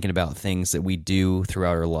me thinking about things that we do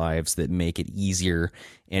throughout our lives that make it easier,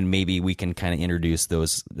 and maybe we can kind of introduce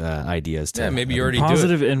those ideas to. maybe you already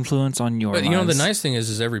Positive do it. influence on your But you know, the lives. nice thing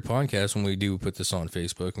is every podcast when we do put this on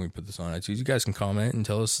Facebook and we put this on iTunes, you guys can comment and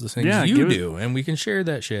tell us the things Yeah, you give it- do, and we can share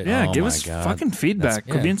that shit. Yeah, Oh give my us God. fucking feedback.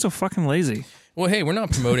 yeah. Quit being so fucking lazy. Well, hey, we're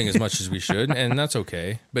not promoting as much as we should, and that's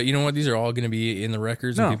okay. But you know what? These are all going to be in the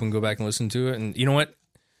records, and No. people can go back and listen to it. And you know what?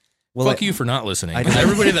 Well, Fuck you for not listening. 'Cause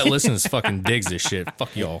everybody that listens fucking digs this shit.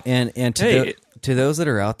 Fuck y'all. And to Hey. to those that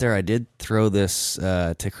are out there, I did throw this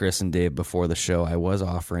to Chris and Dave before the show. I was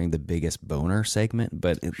offering the biggest boner segment,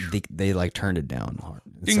 but they like turned it down hard.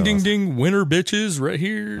 Ding, So ding, ding. Winner bitches right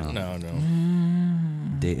here. No.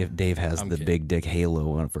 Dave has the kidding. big dick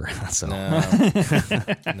halo on for so.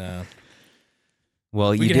 No.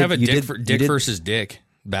 Well, We you could did, have a you dick, did, dick you did, versus dick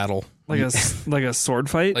battle. Like a sword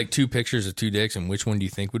fight. Like 2 pictures of 2 dicks, and which one do you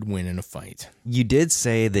think would win in a fight? You did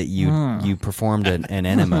say that you performed an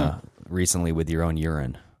enema recently with your own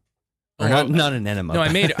urine. Or not an enema. No, I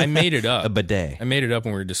made it up. a bidet. I made it up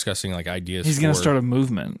when we were discussing like ideas. He's gonna for- start a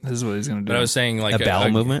movement. This is what he's gonna do. But I was saying like A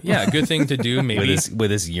bowel movement? Yeah, a good thing to do maybe.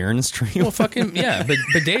 with his urine stream. Well, fucking yeah, but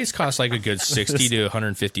bidets cost like a good $60 to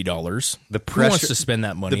 $150. The Who pressure wants to spend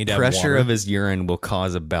that money? The to have pressure water? of his urine will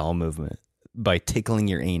cause a bowel movement by tickling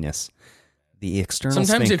your anus. The external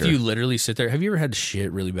Sometimes sphincter. if you literally sit there, have you ever had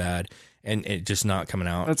shit really bad and it just not coming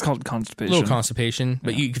out? That's called A constipation. little constipation,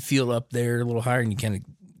 but you can feel up there a little higher, and you kind of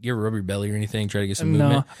you ever rub your belly or anything, try to get some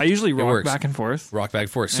movement. No, I usually rock works. back and forth. Rock back and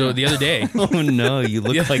forth. So the other day, Oh no, you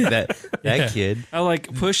look like that kid. I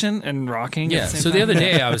like pushing and rocking. yeah. At the same So the time. other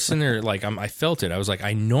day, I was sitting there like I felt it. I was like,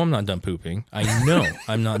 I know I'm not done pooping. I know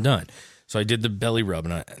I'm not done. So I did the belly rub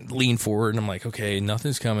and I leaned forward and I'm like, okay,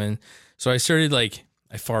 nothing's coming. So I started like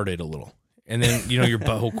I farted a little, and then your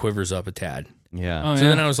butthole quivers up a tad. Yeah. Oh, So yeah.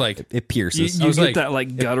 then I was like, It You, pierces. I you was get like- that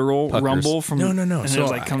like guttural puckers. rumble from no. And So it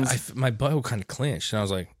like comes. my butthole kind of clenched, and I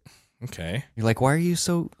was like, okay. You're like, why are you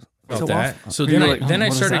so About off? that. So You're then, like, I, then oh, I what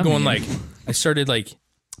does started that going mean? like, I started like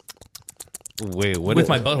Wait, what? with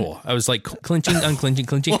my butthole. I was like clenching, unclenching,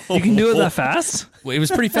 clenching. You can do it that fast? It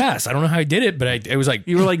was pretty fast. I don't know how I did it, but it was like,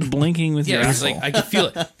 You were like blinking with yeah, your it was asshole. like I could feel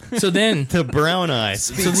it. So then, the brown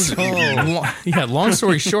eyes. long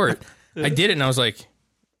story short, I did it, and I was like,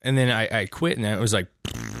 and then I quit, and I was like,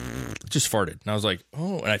 just farted, and I was like,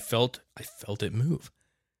 oh, and I felt it move.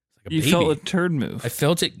 Like a you baby. felt a turd move. I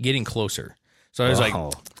felt it getting closer. So I was like,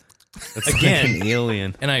 That's again. like an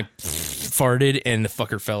alien. and I farted, and the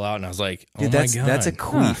fucker fell out, and I was like, oh Dude, my that's god, that's a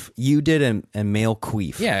queef. You did a male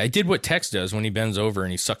queef. Yeah, I did what Tex does when he bends over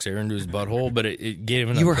and he sucks air into his butthole, but it gave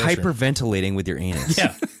him enough You were pressure. hyperventilating with your anus.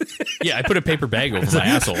 Yeah. Yeah, I put a paper bag over my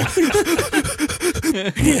asshole.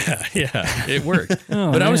 yeah, it worked.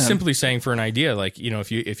 But I was man. simply saying for an idea, like,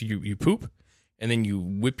 if you poop and then you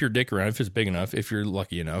whip your dick around, if it's big enough, if you're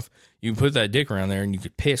lucky enough, you put that dick around there and you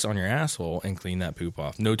could piss on your asshole and clean that poop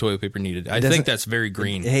off. No toilet paper needed. I think that's very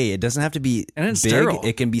green. Hey, it doesn't have to be And it's big. sterile.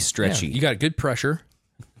 It can be Yeah, stretchy. you got good pressure,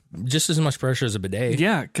 just as much pressure as a bidet.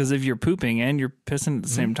 Yeah, because if you're pooping and you're pissing at the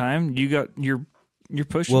same time, you're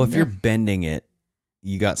pushing. well, if you're bending it,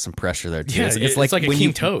 you got some pressure there too. Yeah, it's it's like a when king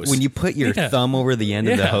you toes. when you put your Yeah. thumb over the end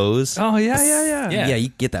of the Yeah. hose. Oh yeah. Yeah. You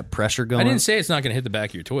get that pressure going. I didn't say it's not going to hit the back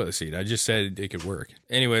of your toilet seat. I just said it could work.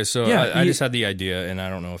 Anyway, so Yeah, I just had the idea, and I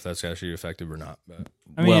don't know if that's actually effective or not. But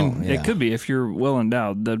I mean, Well, yeah. it could be if you're well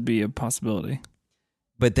endowed. That'd be a possibility.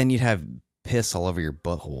 But then you'd have piss all over your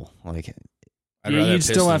butthole. Like I'd Yeah, rather you'd piss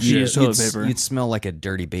still than have to shit. use toilet paper. You'd smell like a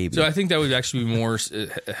dirty baby. So I think that would actually be more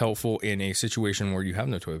helpful in a situation where you have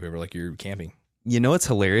no toilet paper, like you're camping. You know what's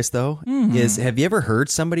hilarious though is have you ever heard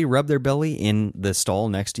somebody rub their belly in the stall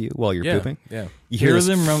next to you while you're pooping? Yeah. You hear this,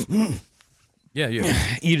 them Yeah.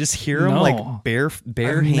 you just hear them like bare I've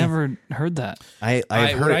hand. never heard that. I've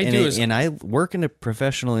heard what I it, do is- and I work in a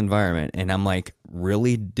professional environment, and I'm like,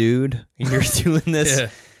 really, dude, you're doing this? Yeah.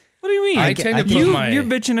 What do you mean? I tend to put my... You're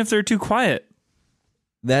bitching if they're too quiet.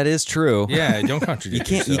 That is true. Yeah, don't contradict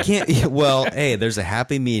You yourself. can't. Well, hey, there's a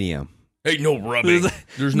happy medium. Hey, no rubbing.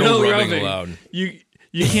 There's no rubbing allowed. You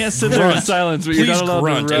can't sit there in silence, but you're Please not allowed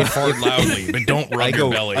grunt to and rub. fart loudly, but don't rub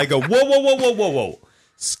your belly. I go, whoa.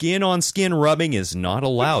 Skin on skin rubbing is not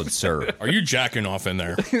allowed, sir. Are you jacking off in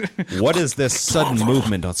there? What is this sudden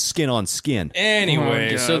movement on skin?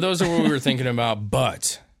 Anyway, Oh, so God. those are what we were thinking about.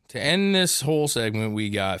 But to end this whole segment,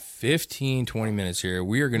 we got 15, 20 minutes here.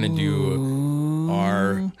 We are going to do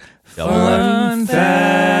our Fun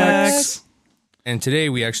facts. And today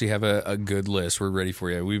we actually have a good list. We're ready for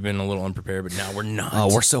you. We've been a little unprepared, but now we're not.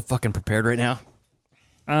 Oh, we're so fucking prepared right now.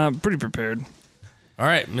 Pretty prepared. All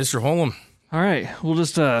right, Mr. Holm. All right, we'll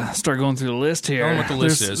just start going through the list here. Tell 'em what the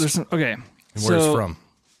list is. Okay, And where it's from.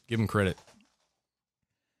 Give him credit.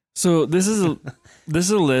 So this is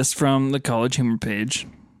a list from the College Humor page.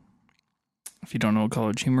 If you don't know what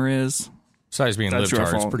College Humor is, Besides being That's your libtard,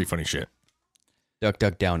 it's fault. pretty funny shit. Duck,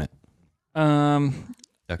 down it.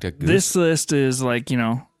 Duck, goose. this list is like,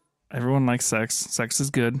 everyone likes sex. Sex is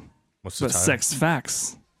good, What's the but title? sex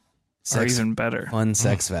facts are Sex- even better. Fun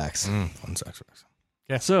sex facts. Fun sex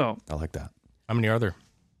facts. So I like that. How many are there?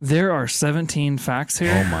 there are 17 facts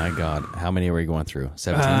here. Oh my god, how many are we going through?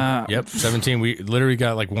 17. Yep, 17. We literally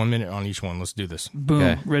got like 1 minute on each one. Let's do this. Boom.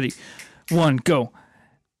 Okay. Ready. 1, go.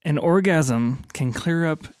 An orgasm can clear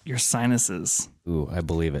up your sinuses. Ooh, I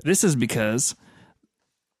believe it. This is because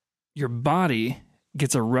your body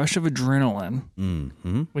gets a rush of adrenaline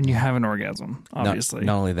Mm-hmm. when you have an orgasm, obviously.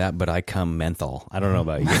 Not only that, but I come menthol. I don't know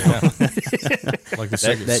about you. Like the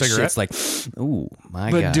that cigarette. shit's like, ooh, my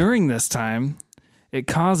But god. during this time, it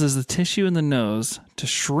causes the tissue in the nose to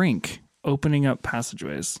shrink, opening up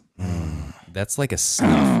passageways. That's like a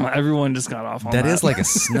snuff. Everyone just got off on that. That is like a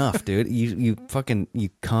snuff, dude. You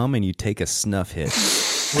come and you take a snuff hit.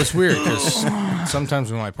 Well, it's weird because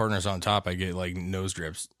sometimes when my partner's on top, I get like nose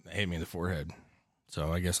drips that hit me in the forehead.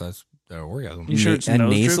 So I guess that's the orgasm. You sure it's A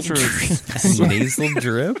nose nasal drips a nasal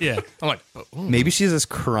drip? Yeah. I'm like, Maybe she's just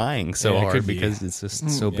crying so Yeah, it hard could be. because it's just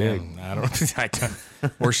so yeah, big. I don't. I can't.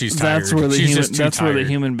 Or she's tired. That's where the she's human. just too That's where the tired.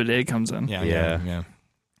 human bidet comes in. Yeah. Yeah. Yeah.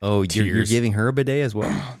 Oh, you're Tears. giving her a bidet as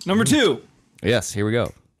well? Number 2. Yes, here we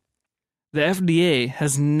go. The FDA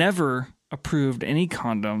has never approved any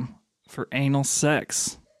condom for anal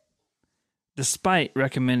sex, despite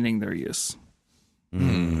recommending their use.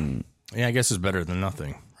 Yeah. I guess it's better than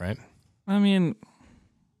nothing, right? I mean,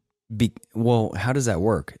 Well, how does that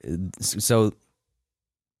work? So,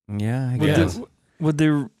 yeah, I would guess. would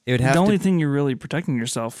there? It would have the only to thing you're really protecting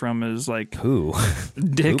yourself from is like poo.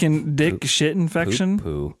 dick Poop. shit infection.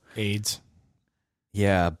 Poo. AIDS.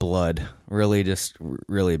 Yeah, blood. Really just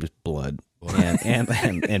blood.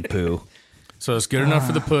 And poo. So it's good enough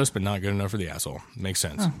for the puss, but not good enough for the asshole. Makes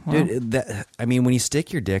sense. Dude, when you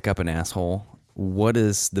stick your dick up an asshole, what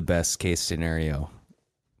is the best case scenario?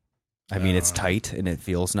 I mean, it's tight and it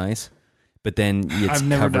feels nice, but then it's I've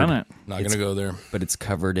never covered, done it. Not gonna go there. but it's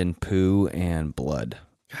covered in poo and blood.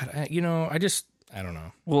 God, I don't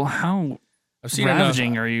know. Well, how I've seen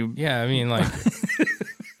ravaging enough. are you? Yeah, I mean, like,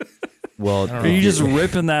 Well, don't Are know. you just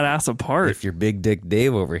ripping that ass apart? if you're Big Dick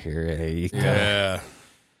Dave over here, hey, you yeah.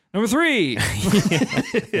 Number 3.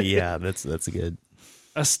 yeah, that's good.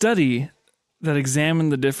 A study that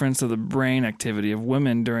examined the difference of the brain activity of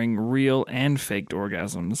women during real and faked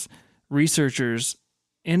orgasms, researchers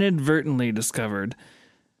inadvertently discovered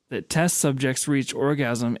that test subjects reached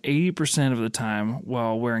orgasm 80% of the time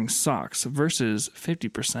while wearing socks versus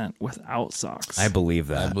 50% without socks. I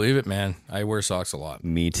believe I that. believe it, man. I wear socks a lot.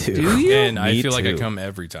 Me too. Do you? And I Me feel like I too. come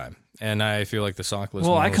every time. And I feel like the sockless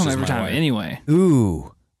well, one I was come just every my time wife. anyway.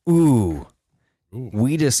 Ooh.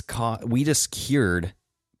 We just cured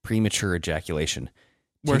premature ejaculation.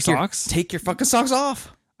 Wear Take your- socks? Take your fucking socks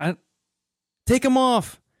off. I Take them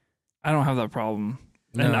off. don't have that problem.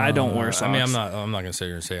 And I don't wear socks. I mean, I'm not gonna sit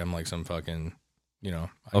here and say I'm like some fucking, I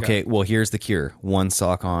Okay, well, here's the cure. One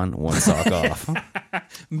sock on, one sock off.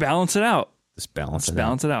 Balance it out. Just balance it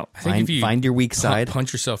Balance it out. I think Find, if you find your weak side.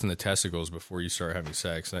 punch yourself in the testicles before you start having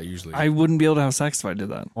sex, that usually. I wouldn't be able to have sex if I did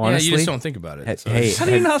that. Honestly, yeah, you just don't think about it. Hey, So hey, it's- How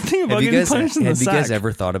do you not think about have you getting guys, punched in the have you guys sack?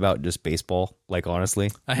 ever thought about just baseball? Like,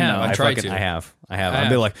 honestly? I have. No, I I tried fucking- to. I have. I I'd have.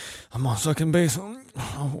 be like, I'm on second base.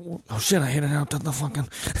 Oh shit, I hit it out to the fucking.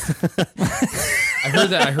 I heard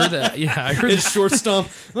that. Yeah, I heard It's shortstop.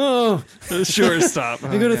 Oh, Shortstop.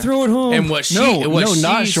 I gotta throw it home. And what she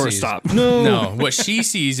not sees- shortstop. No, what she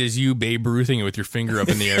sees is you Babe Ruthing it with your finger up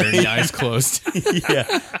in the air and the eyes closed.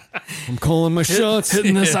 Yeah, I'm calling my shots.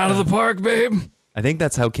 Hitting this out of the park, babe. I think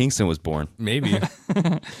that's how Kingston was born. Maybe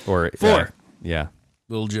Or 4. Yeah,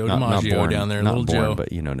 little Joe not DiMaggio born down there, not little born, Joe.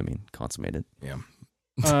 but you know what I mean. Consummated. Yeah,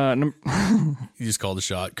 Num- you just called a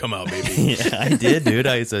shot. Come out, baby. Yeah, I did, dude.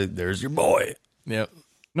 I said, "There's your boy." Yep.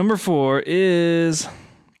 Number 4 is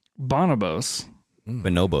bonobos.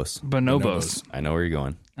 Bonobos. I know where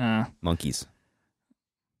you're going. Monkeys.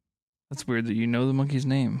 That's weird that you know the monkey's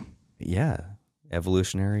name. Yeah,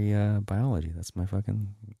 evolutionary biology. That's my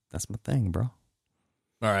thing, bro.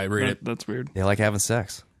 All right, read it. That's weird. They like having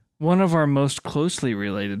sex. One of our most closely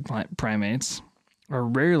related primates are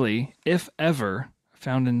rarely, if ever,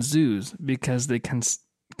 found in zoos because they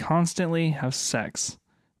constantly have sex,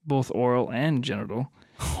 both oral and genital,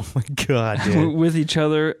 Oh my god, dude. with each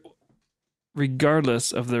other,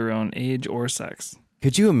 regardless of their own age or sex.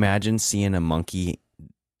 Could you imagine seeing a monkey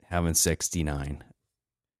having 69?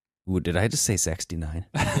 Ooh, did I just say 69?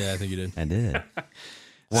 Yeah, I think you did. I did.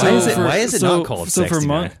 Why is it not called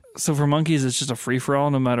 69? So for monkeys, it's just a free for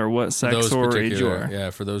all, no matter what sex or age you are. Yeah,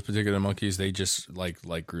 for those particular monkeys, they just like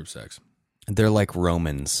group sex, They're like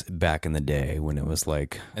Romans back in the day when it was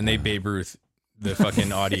like, and they Babe Ruth the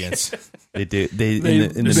fucking audience. they do they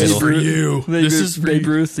in the This middle is for you. This is for Babe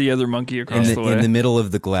you. Ruth, the other monkey across the way. in the middle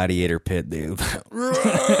of the gladiator pit. They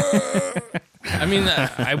I mean,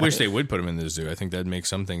 I wish they would put them in the zoo. I think that'd make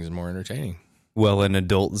some things more entertaining. well, an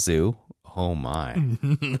adult zoo. Oh my!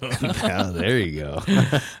 Oh, there you go. 5.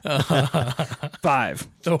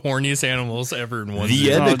 The horniest animals ever in one The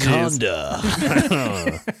zoo. anaconda.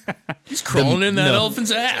 He's crawling in that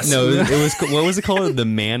elephant's ass. No, it was what was it called? The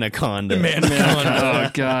manaconda.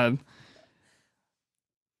 Oh God.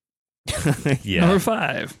 Yeah. Number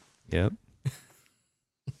 5. Yep.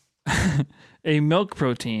 A milk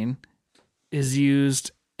protein is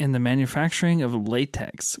used in the manufacturing of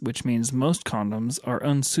latex, which means most condoms are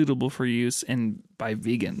unsuitable for use by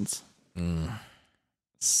vegans.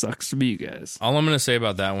 Sucks to be you guys. All I'm going to say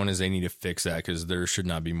about that one is they need to fix that because there should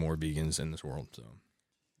not be more vegans in this world. So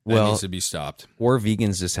that needs to be stopped. Or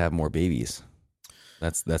vegans just have more babies.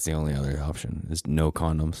 That's the only other option. Is no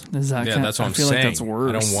condoms. Yeah, that's what I'm feel saying. like that's worse.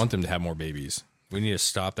 I don't want them to have more babies. We need to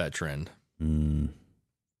stop that trend.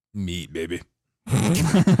 Meat, baby.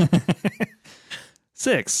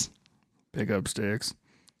 6. Pick up sticks.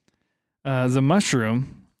 The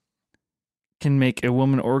mushroom can make a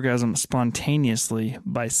woman orgasm spontaneously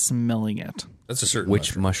by smelling it. That's a certain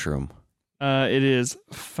Which mushroom? It is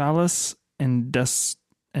Phallus industitus.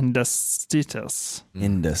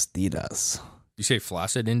 Industitas. You say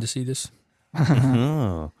flaccid inducitus?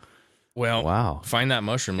 Oh. Well, Wow. find that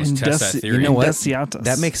mushroom. Let's test that theory. You know what? Industiatus.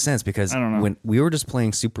 That makes sense because I don't know. when we were just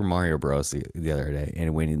playing Super Mario Bros. the other day,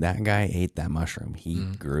 and when that guy ate that mushroom, he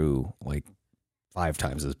grew like 5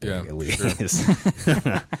 times as big at least.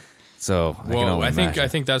 So Well, I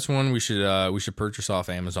think that's one we should purchase off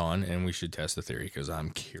Amazon and we should test the theory because I'm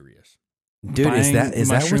curious. dude, is that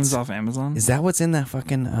mushrooms what's off Amazon? is that what's in that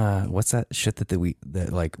fucking what's that shit that that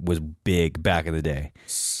like was big back in the day?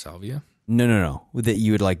 Salvia? No. That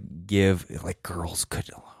you would like give like girls could.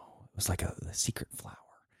 It was like a secret flower.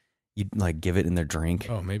 You'd like give it in their drink.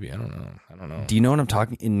 Oh, maybe. I don't know. Do you know what I'm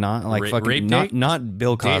talking? Not like fucking rape not date? not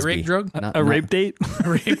Bill Cosby. Date rape drug? A rape date?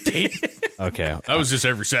 Rape date? Okay, That was just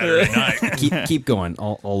every Saturday night. keep going.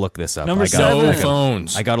 I'll look this up. Number I gotta- 7. No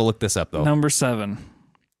phones. I got to look this up though. Number 7.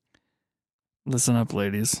 Listen up,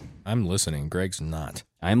 ladies. I'm listening. Greg's not.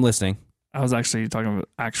 I'm listening. I was actually talking about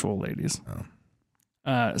actual ladies.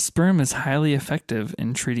 Sperm is highly effective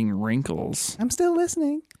in treating wrinkles, I'm still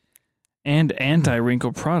listening. and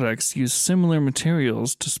anti-wrinkle products use similar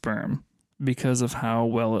materials to sperm because of how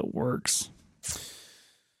well it works.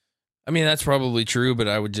 I mean, that's probably true, but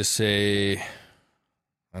I would just say,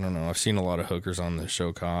 I don't know. I've seen a lot of hookers on the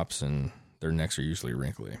show Cops, and their necks are usually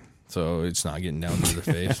wrinkly. So it's not getting down to the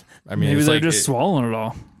face. I mean, Maybe it's they're like just swallowing it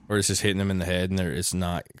all. or it's just hitting them in the head, and it's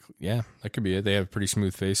not. Yeah, that could be it. They have pretty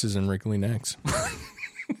smooth faces and wrinkly necks.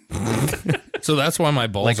 So that's why my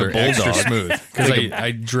balls Like a are extra bulldog. smooth because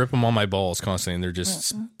I drip them on my balls constantly, and they're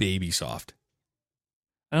just baby soft.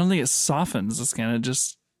 I don't think it softens the skin. It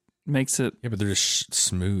just makes it. Yeah, but they're just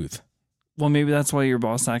smooth. Well, maybe that's why your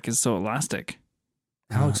ball sack is so elastic.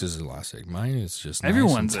 Alex is elastic. Mine is just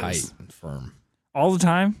Everyone's nice and is. tight and firm. All the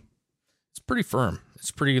time? It's pretty firm.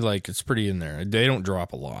 It's pretty in there. They don't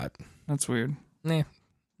drop a lot. That's weird. Nah.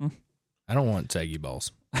 I don't want saggy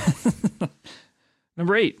balls.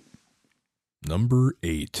 Number 8. Number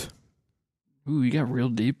 8. Ooh, you got real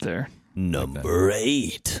deep there. Number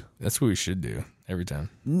 8. That's what we should do every time.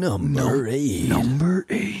 Number 8. Number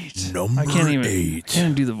 8. I can't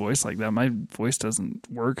even do the voice like that. My voice doesn't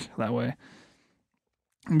work that way.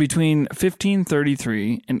 Between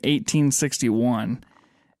 1533 and 1861,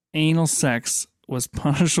 anal sex was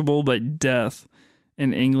punishable by death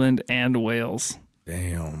in England and Wales.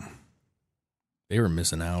 Damn. They were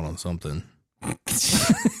missing out on something.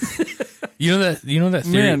 You know that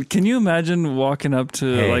theory? Man, can you imagine walking up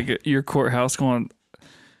to like your courthouse going,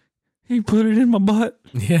 he put it in my butt?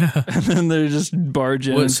 Yeah. And then they just barge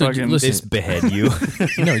in and fucking Just behead you.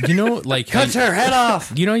 No, you know, like cut her head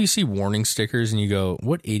off. You know, you see warning stickers and you go,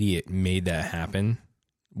 what idiot made that happen?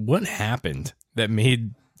 What happened that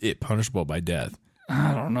made it punishable by death?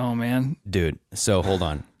 I don't know, man. Dude, so hold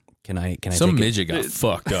on. Can I Some midget got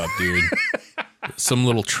fucked up, dude. Some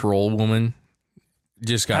little troll woman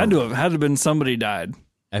just got had to have been somebody died.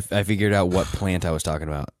 I figured out what plant I was talking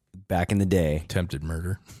about. Back in the day, attempted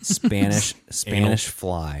murder. Spanish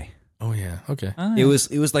fly. Oh yeah, okay. It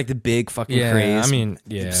was like the big fucking craze. I mean,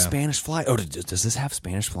 yeah. Spanish fly. Oh, does this have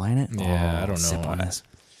Spanish fly in it? Yeah, I don't sip know. on this.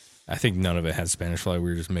 I think none of it had Spanish fly.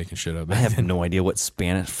 We were just making shit up. I have no idea what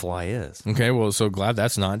Spanish fly is. Okay, well, so glad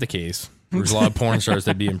that's not the case. There's a lot of porn stars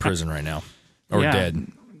that'd be in prison right now or dead.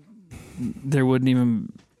 There wouldn't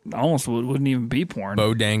even be porn.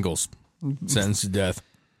 Bo Dangles, sentenced to death.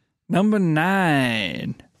 Number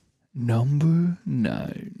 9.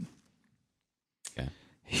 Okay.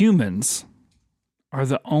 Humans are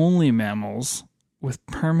the only mammals with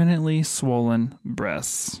permanently swollen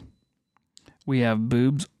breasts. We have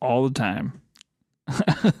boobs all the time.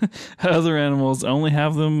 Other animals only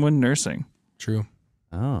have them when nursing. True.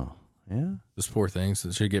 Oh, yeah. Those poor things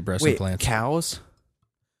that should get breast Wait, implants. Cows?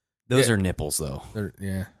 Those are nipples, though.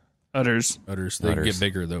 Udders. They get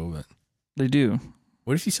bigger, though. But they do.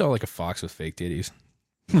 What if you saw like a fox with fake titties?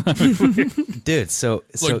 Dude, so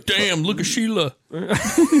like, damn, look at Sheila.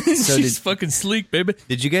 She's fucking sleek, baby.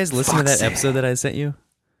 Did you guys listen to that episode that I sent you?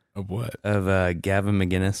 Of what? Of Gavin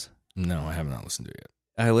McGinnis? No, I have not listened to it yet.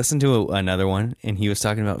 I listened to another one, and he was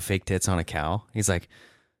talking about fake tits on a cow. He's like,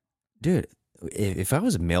 dude, if I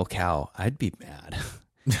was a male cow, I'd be mad.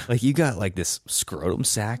 Like, you got like this scrotum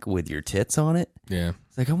sack with your tits on it. Yeah.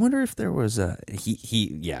 It's like, I wonder if there was a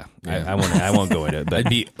I won't go into it, but I'd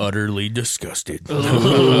be utterly disgusted.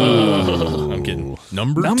 I'm kidding.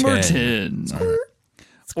 Number 10. All right.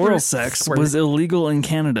 Oral sex was illegal in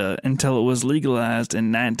Canada until it was legalized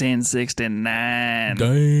in 1969.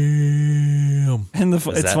 Damn. And is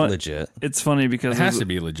that legit? It's funny because it has to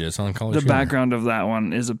be legit. It's on college. The background of that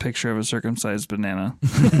one is a picture of a circumcised banana.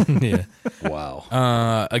 Yeah.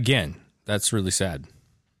 Wow. Again, that's really sad.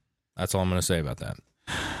 That's all I'm going to say about that.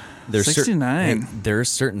 There's 69. There's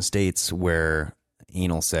certain states where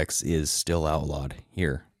anal sex is still outlawed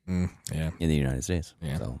here. Yeah. In the United States.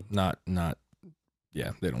 Yeah. So. Not.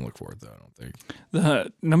 Yeah, they don't look for it though. I don't think.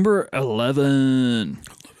 The number 11.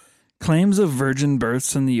 Claims of virgin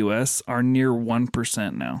births in the U.S. are near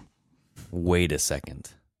 1% now. Wait a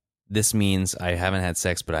second. This means I haven't had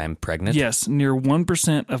sex, but I'm pregnant? Yes, near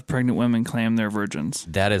 1% of pregnant women claim they're virgins.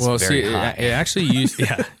 That is very high. It actually used,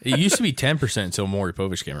 it used to be 10% until Maury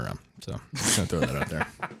Povich came around. So I'm just going to throw that out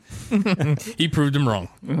there. He proved him wrong.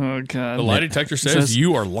 Oh, God. The lie detector says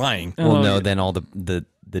you are lying. Well, no, then all the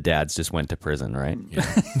dads just went to prison, right?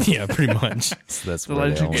 Yeah, pretty much. So that's the where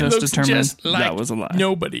lie detector just determined that was a lie.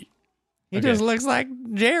 Nobody. He just looks like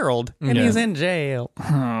Gerald, and he's in jail.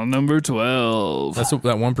 Oh, number 12. That's what,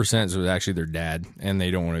 that 1% is actually their dad, and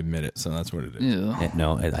they don't want to admit it, so that's what it is. Yeah.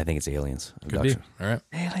 No, I think it's aliens. Could be. All right.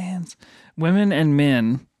 Aliens. Women and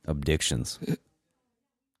men. Abductions.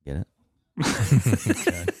 Get it?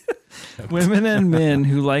 Women and men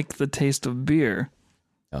who like the taste of beer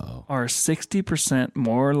are 60%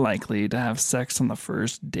 more likely to have sex on the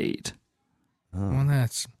first date. Well,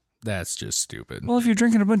 that's just stupid. Well, if you're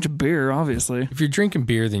drinking a bunch of beer, obviously. If you're drinking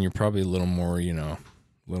beer, then you're probably a little more,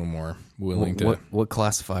 willing to. What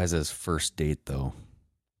classifies as first date, though?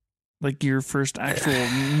 Like your first actual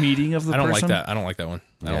meeting of the person? I don't like that. I don't like that one.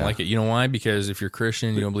 I don't like it. You know why? Because if you're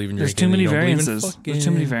Christian, you don't believe in drinking. There's too many variances. There's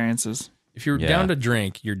too many variances. If you're down to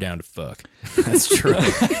drink, you're down to fuck. That's true.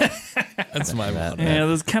 That's my motto. Yeah,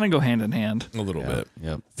 those kind of go hand in hand. A little bit.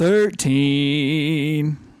 Yep.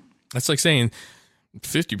 13. That's like saying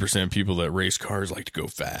 50% of people that race cars like to go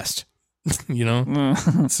fast. You know?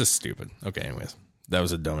 It's just stupid. Okay, anyways. That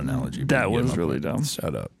was a dumb analogy. That was really dumb.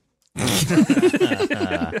 Shut up.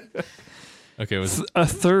 Okay, a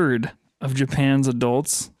third of Japan's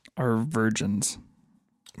adults are virgins.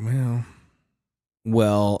 Well,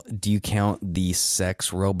 Well, do you count the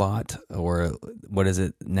sex robot, or what is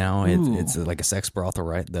it now? It's like a sex brothel,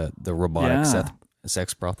 right? The robotic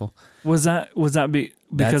sex brothel. Was that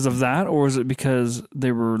because of that, or was it because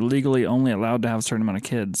they were legally only allowed to have a certain amount of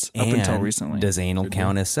kids up until recently? Does anal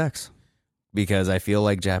count as sex? Because I feel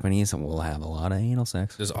like Japanese will have a lot of anal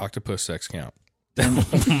sex. Does octopus sex count?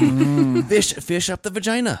 Fish up the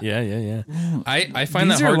vagina. Yeah. I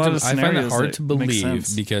find that hard to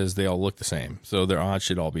believe because they all look the same. So their odds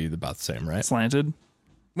should all be about the same, right? Slanted.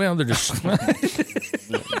 Well, they're just.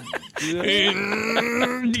 You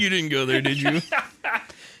didn't go there, did you?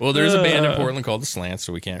 Well, there's a band in Portland called the Slants,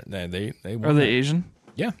 so we can't. They are they Asian?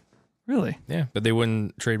 Yeah. Really? Yeah, but they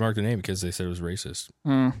wouldn't trademark the name because they said it was racist.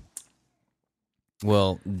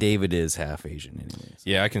 Well, David is half Asian anyways.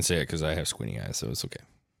 Yeah, I can say it because I have squinty eyes, so it's okay.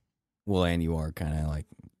 Well, and you are kind of like,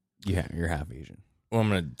 you're half Asian. Well,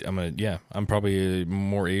 I'm probably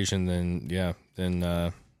more Asian than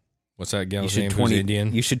what's that gal's name who's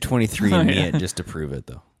Indian? You should 23andMe it just to prove it,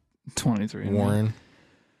 though. 23. Warren.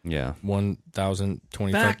 Yeah.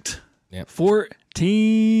 1,025. Fact. Yep.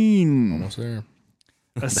 14. Almost there.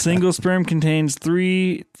 A single sperm contains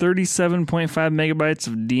 37.5 megabytes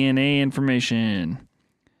of DNA information.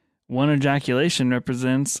 One ejaculation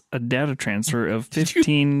represents a data transfer of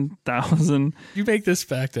 15,000. You make this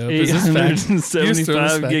fact up.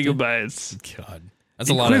 875 gigabytes. God, that's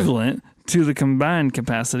a lot. Equivalent to the combined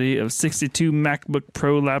capacity of 62 MacBook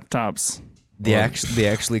Pro laptops. They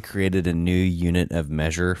actually created a new unit of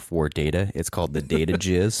measure for data. It's called the data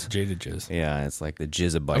jizz. Data jizz. Yeah, it's like the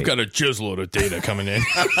jizzabyte. I've got a jizz load of data coming in.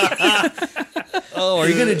 Oh, are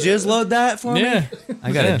you gonna jizz load that for me? Yeah.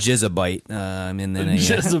 I got a jizzabyte, and then a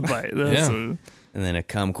jizzabyte. And then a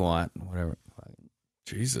kumquat, whatever.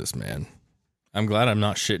 Jesus, man. I'm glad I'm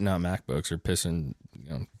not shitting out MacBooks or pissing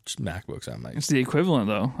MacBooks out. It's the equivalent,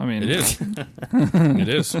 though. I mean, it is. It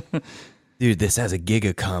is. Dude, this has a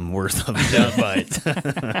gigacum worth of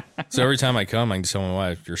bytes. So every time I come, I can tell my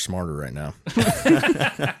wife, "You're smarter right now."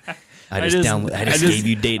 I just gave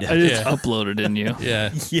you data. I just uploaded in you. Yeah.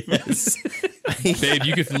 Yes. Babe,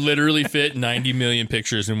 you could literally fit 90 million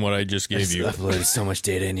pictures in what I just gave you. I uploaded so much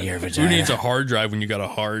data into your vagina. Who needs a hard drive when you got a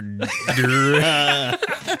hard? I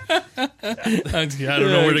don't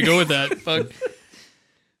know where to go with that. Fuck.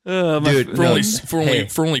 Dude,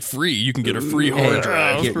 for only free, you can get a free hard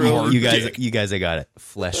drive. You guys, I got it.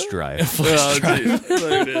 Flesh drive. Drive.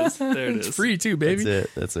 There it is. There it is. It's free too, baby.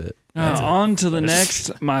 That's it. On to the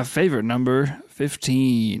next. My favorite number,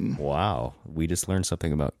 15. Wow, we just learned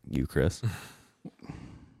something about you, Chris.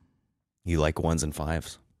 You like ones and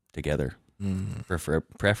fives together,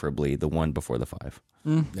 preferably the one before the five.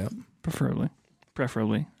 Yep, preferably.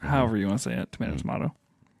 However you want to say it. Tomato.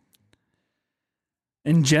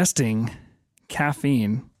 Ingesting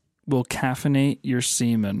caffeine will caffeinate your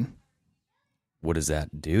semen. What does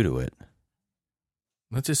that do to it?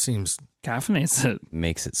 That just seems caffeinates it.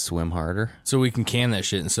 Makes it swim harder. So we can can that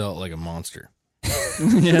shit and sell it like a monster.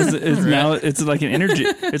 Yes, now it's like an energy.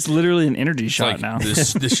 It's literally an energy shot now.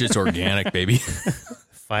 This shit's organic, baby.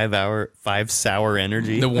 5 sour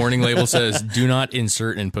energy. The warning label says, "Do not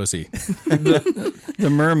insert in pussy." The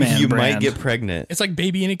Merman. You brand. might get pregnant. It's like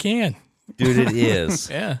baby in a can. Dude, it is.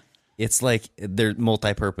 Yeah. It's like they're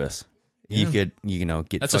multi-purpose. You could,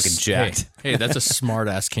 get that's fucking jacked. Hey, that's a smart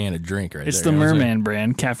ass can of drink right there. It's the Merman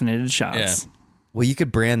brand, caffeinated shots. Yeah. Well, you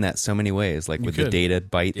could brand that so many ways, like with the data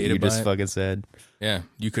bite that you just fucking said. Yeah.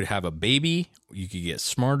 You could have a baby. You could get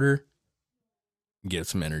smarter. Get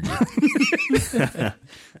some energy.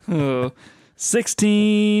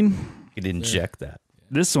 16. You could inject that.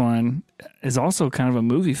 This one is also kind of a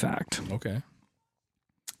movie fact. Okay.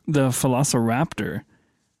 The Velociraptor.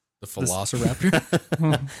 The Velociraptor?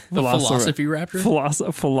 The philosophy raptor?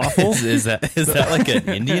 Falafel? Is that like an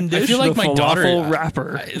Indian dish? I feel like my daughter.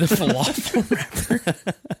 Wrapper. The falafel wrapper.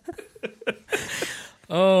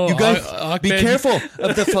 Oh, you guys, Ahmed. be careful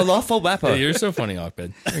of the falafel wrapper. Yeah, you're so funny,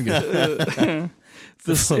 Ahmed. Anyway,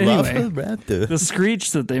 the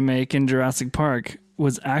screech that they make in Jurassic Park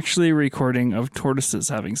was actually a recording of tortoises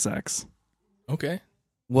having sex. Okay.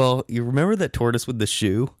 Well, you remember that tortoise with the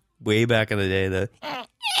shoe way back in the day?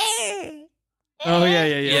 Oh, yeah,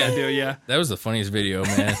 I do, yeah. That was the funniest video,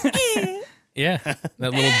 man. Yeah.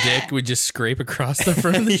 That little dick would just scrape across the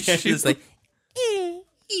front of the shoe. It's like...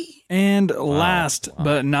 And last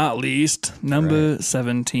but not least, number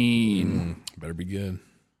 17. Better be good.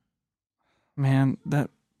 Man, that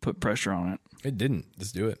put pressure on it. It didn't.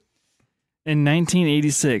 Let's do it. In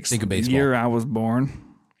 1986, Think of the baseball. year I was born,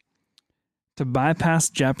 to bypass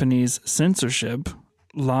Japanese censorship,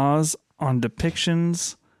 laws on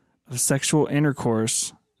depictions of sexual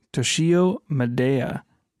intercourse Toshio Madea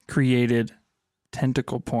created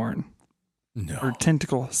tentacle porn. No. Or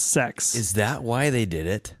tentacle sex. Is that why they did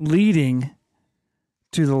it? Leading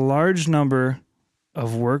to the large number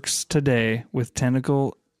of works today with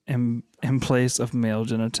tentacle in place of male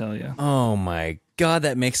genitalia. Oh my God,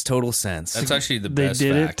 that makes total sense. That's actually the They best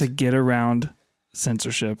did fact. it to get around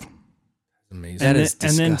censorship. Amazing. That is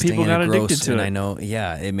disgusting and then people got gross, addicted to and it. I know,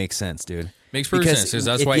 yeah, it makes sense, dude. Makes perfect sense because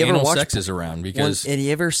that's if why you ever anal watch sex is around. Because have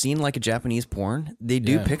you ever seen like a Japanese porn? They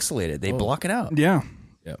do Yeah. pixelate it. They block it out. Yeah.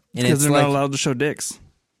 yeah, And Because it's they're like, not allowed to show dicks.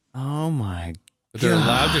 oh my but they're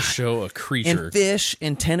allowed to show a creature. And fish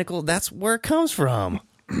and tentacle, that's where it comes from.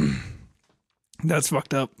 That's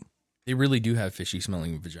fucked up. They really do have fishy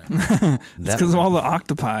smelling vagina. It's because of all the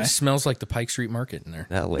octopi. It smells like the Pike Street Market in there.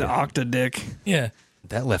 That, The octa dick. Yeah.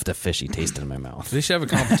 that left a fishy taste in my mouth. They should have a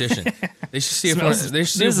competition. They should see if Smells- they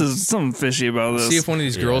should this is something fishy about this. see if one of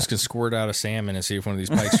these girls can squirt out a salmon and see if one of these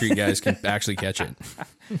Pike Street guys can actually catch it.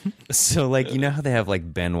 So, like, you know how they have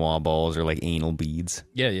like Benoit balls or like anal beads?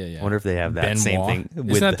 Yeah, yeah, yeah. I wonder if they have that same thing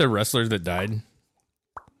Isn't that the wrestler that died?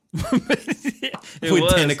 with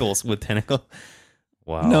tentacles. With tentacle.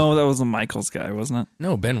 Wow. No, that was the Michaels guy, wasn't it?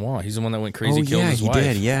 No, Benoit. He's the one that went crazy, killed yeah, his he wife.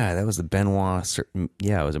 did. Yeah, that was the Benoit.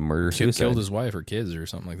 Yeah, it was a murder suicide. Killed his wife or kids or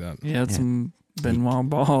something like that. He had some Benoit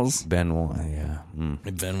balls. Benoit. Yeah.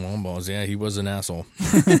 Benoit balls. Yeah, he was an asshole.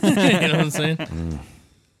 You know what I'm saying?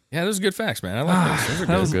 Yeah, those are good facts, man. I like those. Those are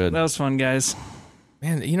That good. was fun, guys.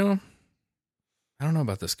 Man, you know, I don't know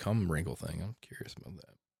about this cum wrinkle thing. I'm curious about that.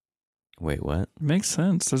 Wait, what? Makes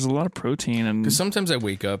sense. There's a lot of protein and Because sometimes I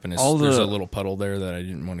wake up and there's a little puddle there that I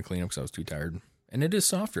didn't want to clean up because I was too tired. And it is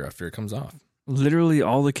softer after it comes off. literally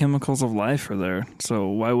all the chemicals of life are there. So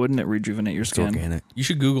why wouldn't it rejuvenate your skin? Organic. You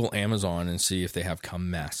should Google Amazon and see if they have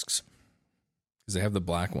cum masks. Because they have the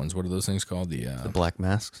black ones. What are those things called? The black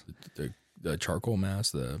masks? The charcoal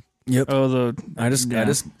mask? Yep. Oh, I just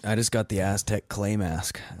got the Aztec clay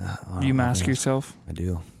mask. You mask yourself? I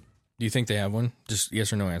do. Do you think they have one? Just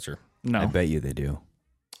yes or no answer. No. I bet you they do.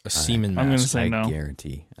 A semen mask. I'm going to say no. I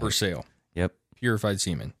guarantee. For sale. Yep. Purified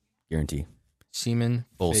semen. Guarantee. Semen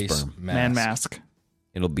Full face sperm. mask. Man mask.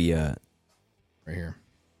 It'll be right here.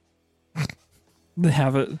 They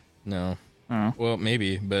have it. No. Oh. Well,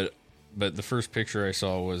 maybe, but the first picture I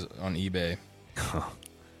saw was on eBay.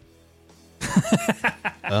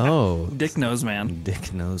 Oh. Dick nose man.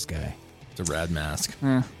 Dick nose guy. It's a rad mask.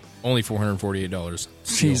 Eh. Only $448.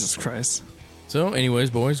 Jesus Christ. So, anyways,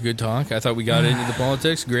 boys, good talk. I thought we got into the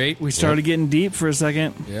politics. Great. We started getting deep for a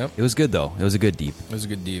second. Yep. It was good, though. It was a good deep. It was a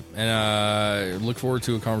good deep. And look forward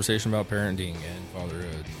to a conversation about parenting and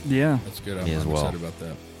fatherhood. Yeah. That's good. I'm Me as well. excited about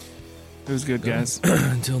that. It was good, guys.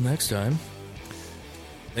 Until next time.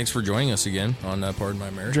 Thanks for joining us again on Pardon My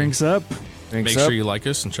American. Drinks up. Drinks Make up. sure you like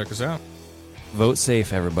us and check us out. Vote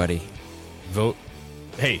safe, everybody. Vote.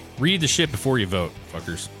 Hey, read the shit before you vote,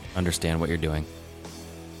 fuckers. Understand what you're doing.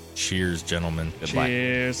 Cheers, gentlemen. Goodbye.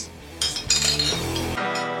 Cheers.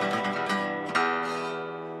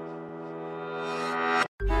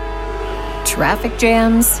 Traffic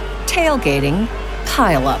jams, tailgating,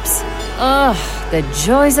 pileups. Ugh, the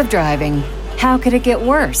joys of driving. How could it get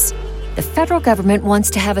worse? The federal government wants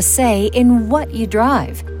to have a say in what you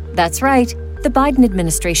drive. That's right. The Biden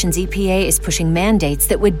administration's EPA is pushing mandates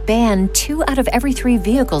that would ban 2 out of every 3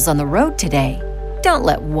 vehicles on the road today. Don't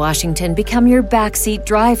let Washington become your backseat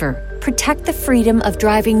driver. Protect the freedom of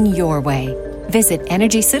driving your way. Visit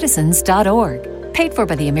EnergyCitizens.org. Paid for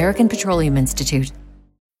by the American Petroleum Institute.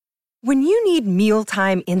 When you need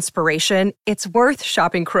mealtime inspiration, it's worth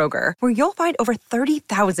shopping Kroger, where you'll find over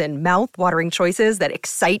 30,000 mouth-watering choices that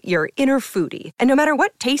excite your inner foodie. And no matter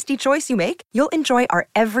what tasty choice you make, you'll enjoy our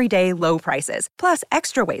everyday low prices, plus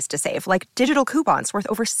extra ways to save, like digital coupons worth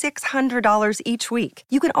over $600 each week.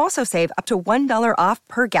 You can also save up to $1 off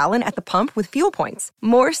per gallon at the pump with fuel points.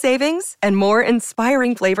 More savings and more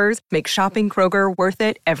inspiring flavors make shopping Kroger worth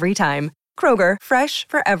it every time. Kroger, fresh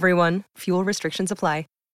for everyone. Fuel restrictions apply.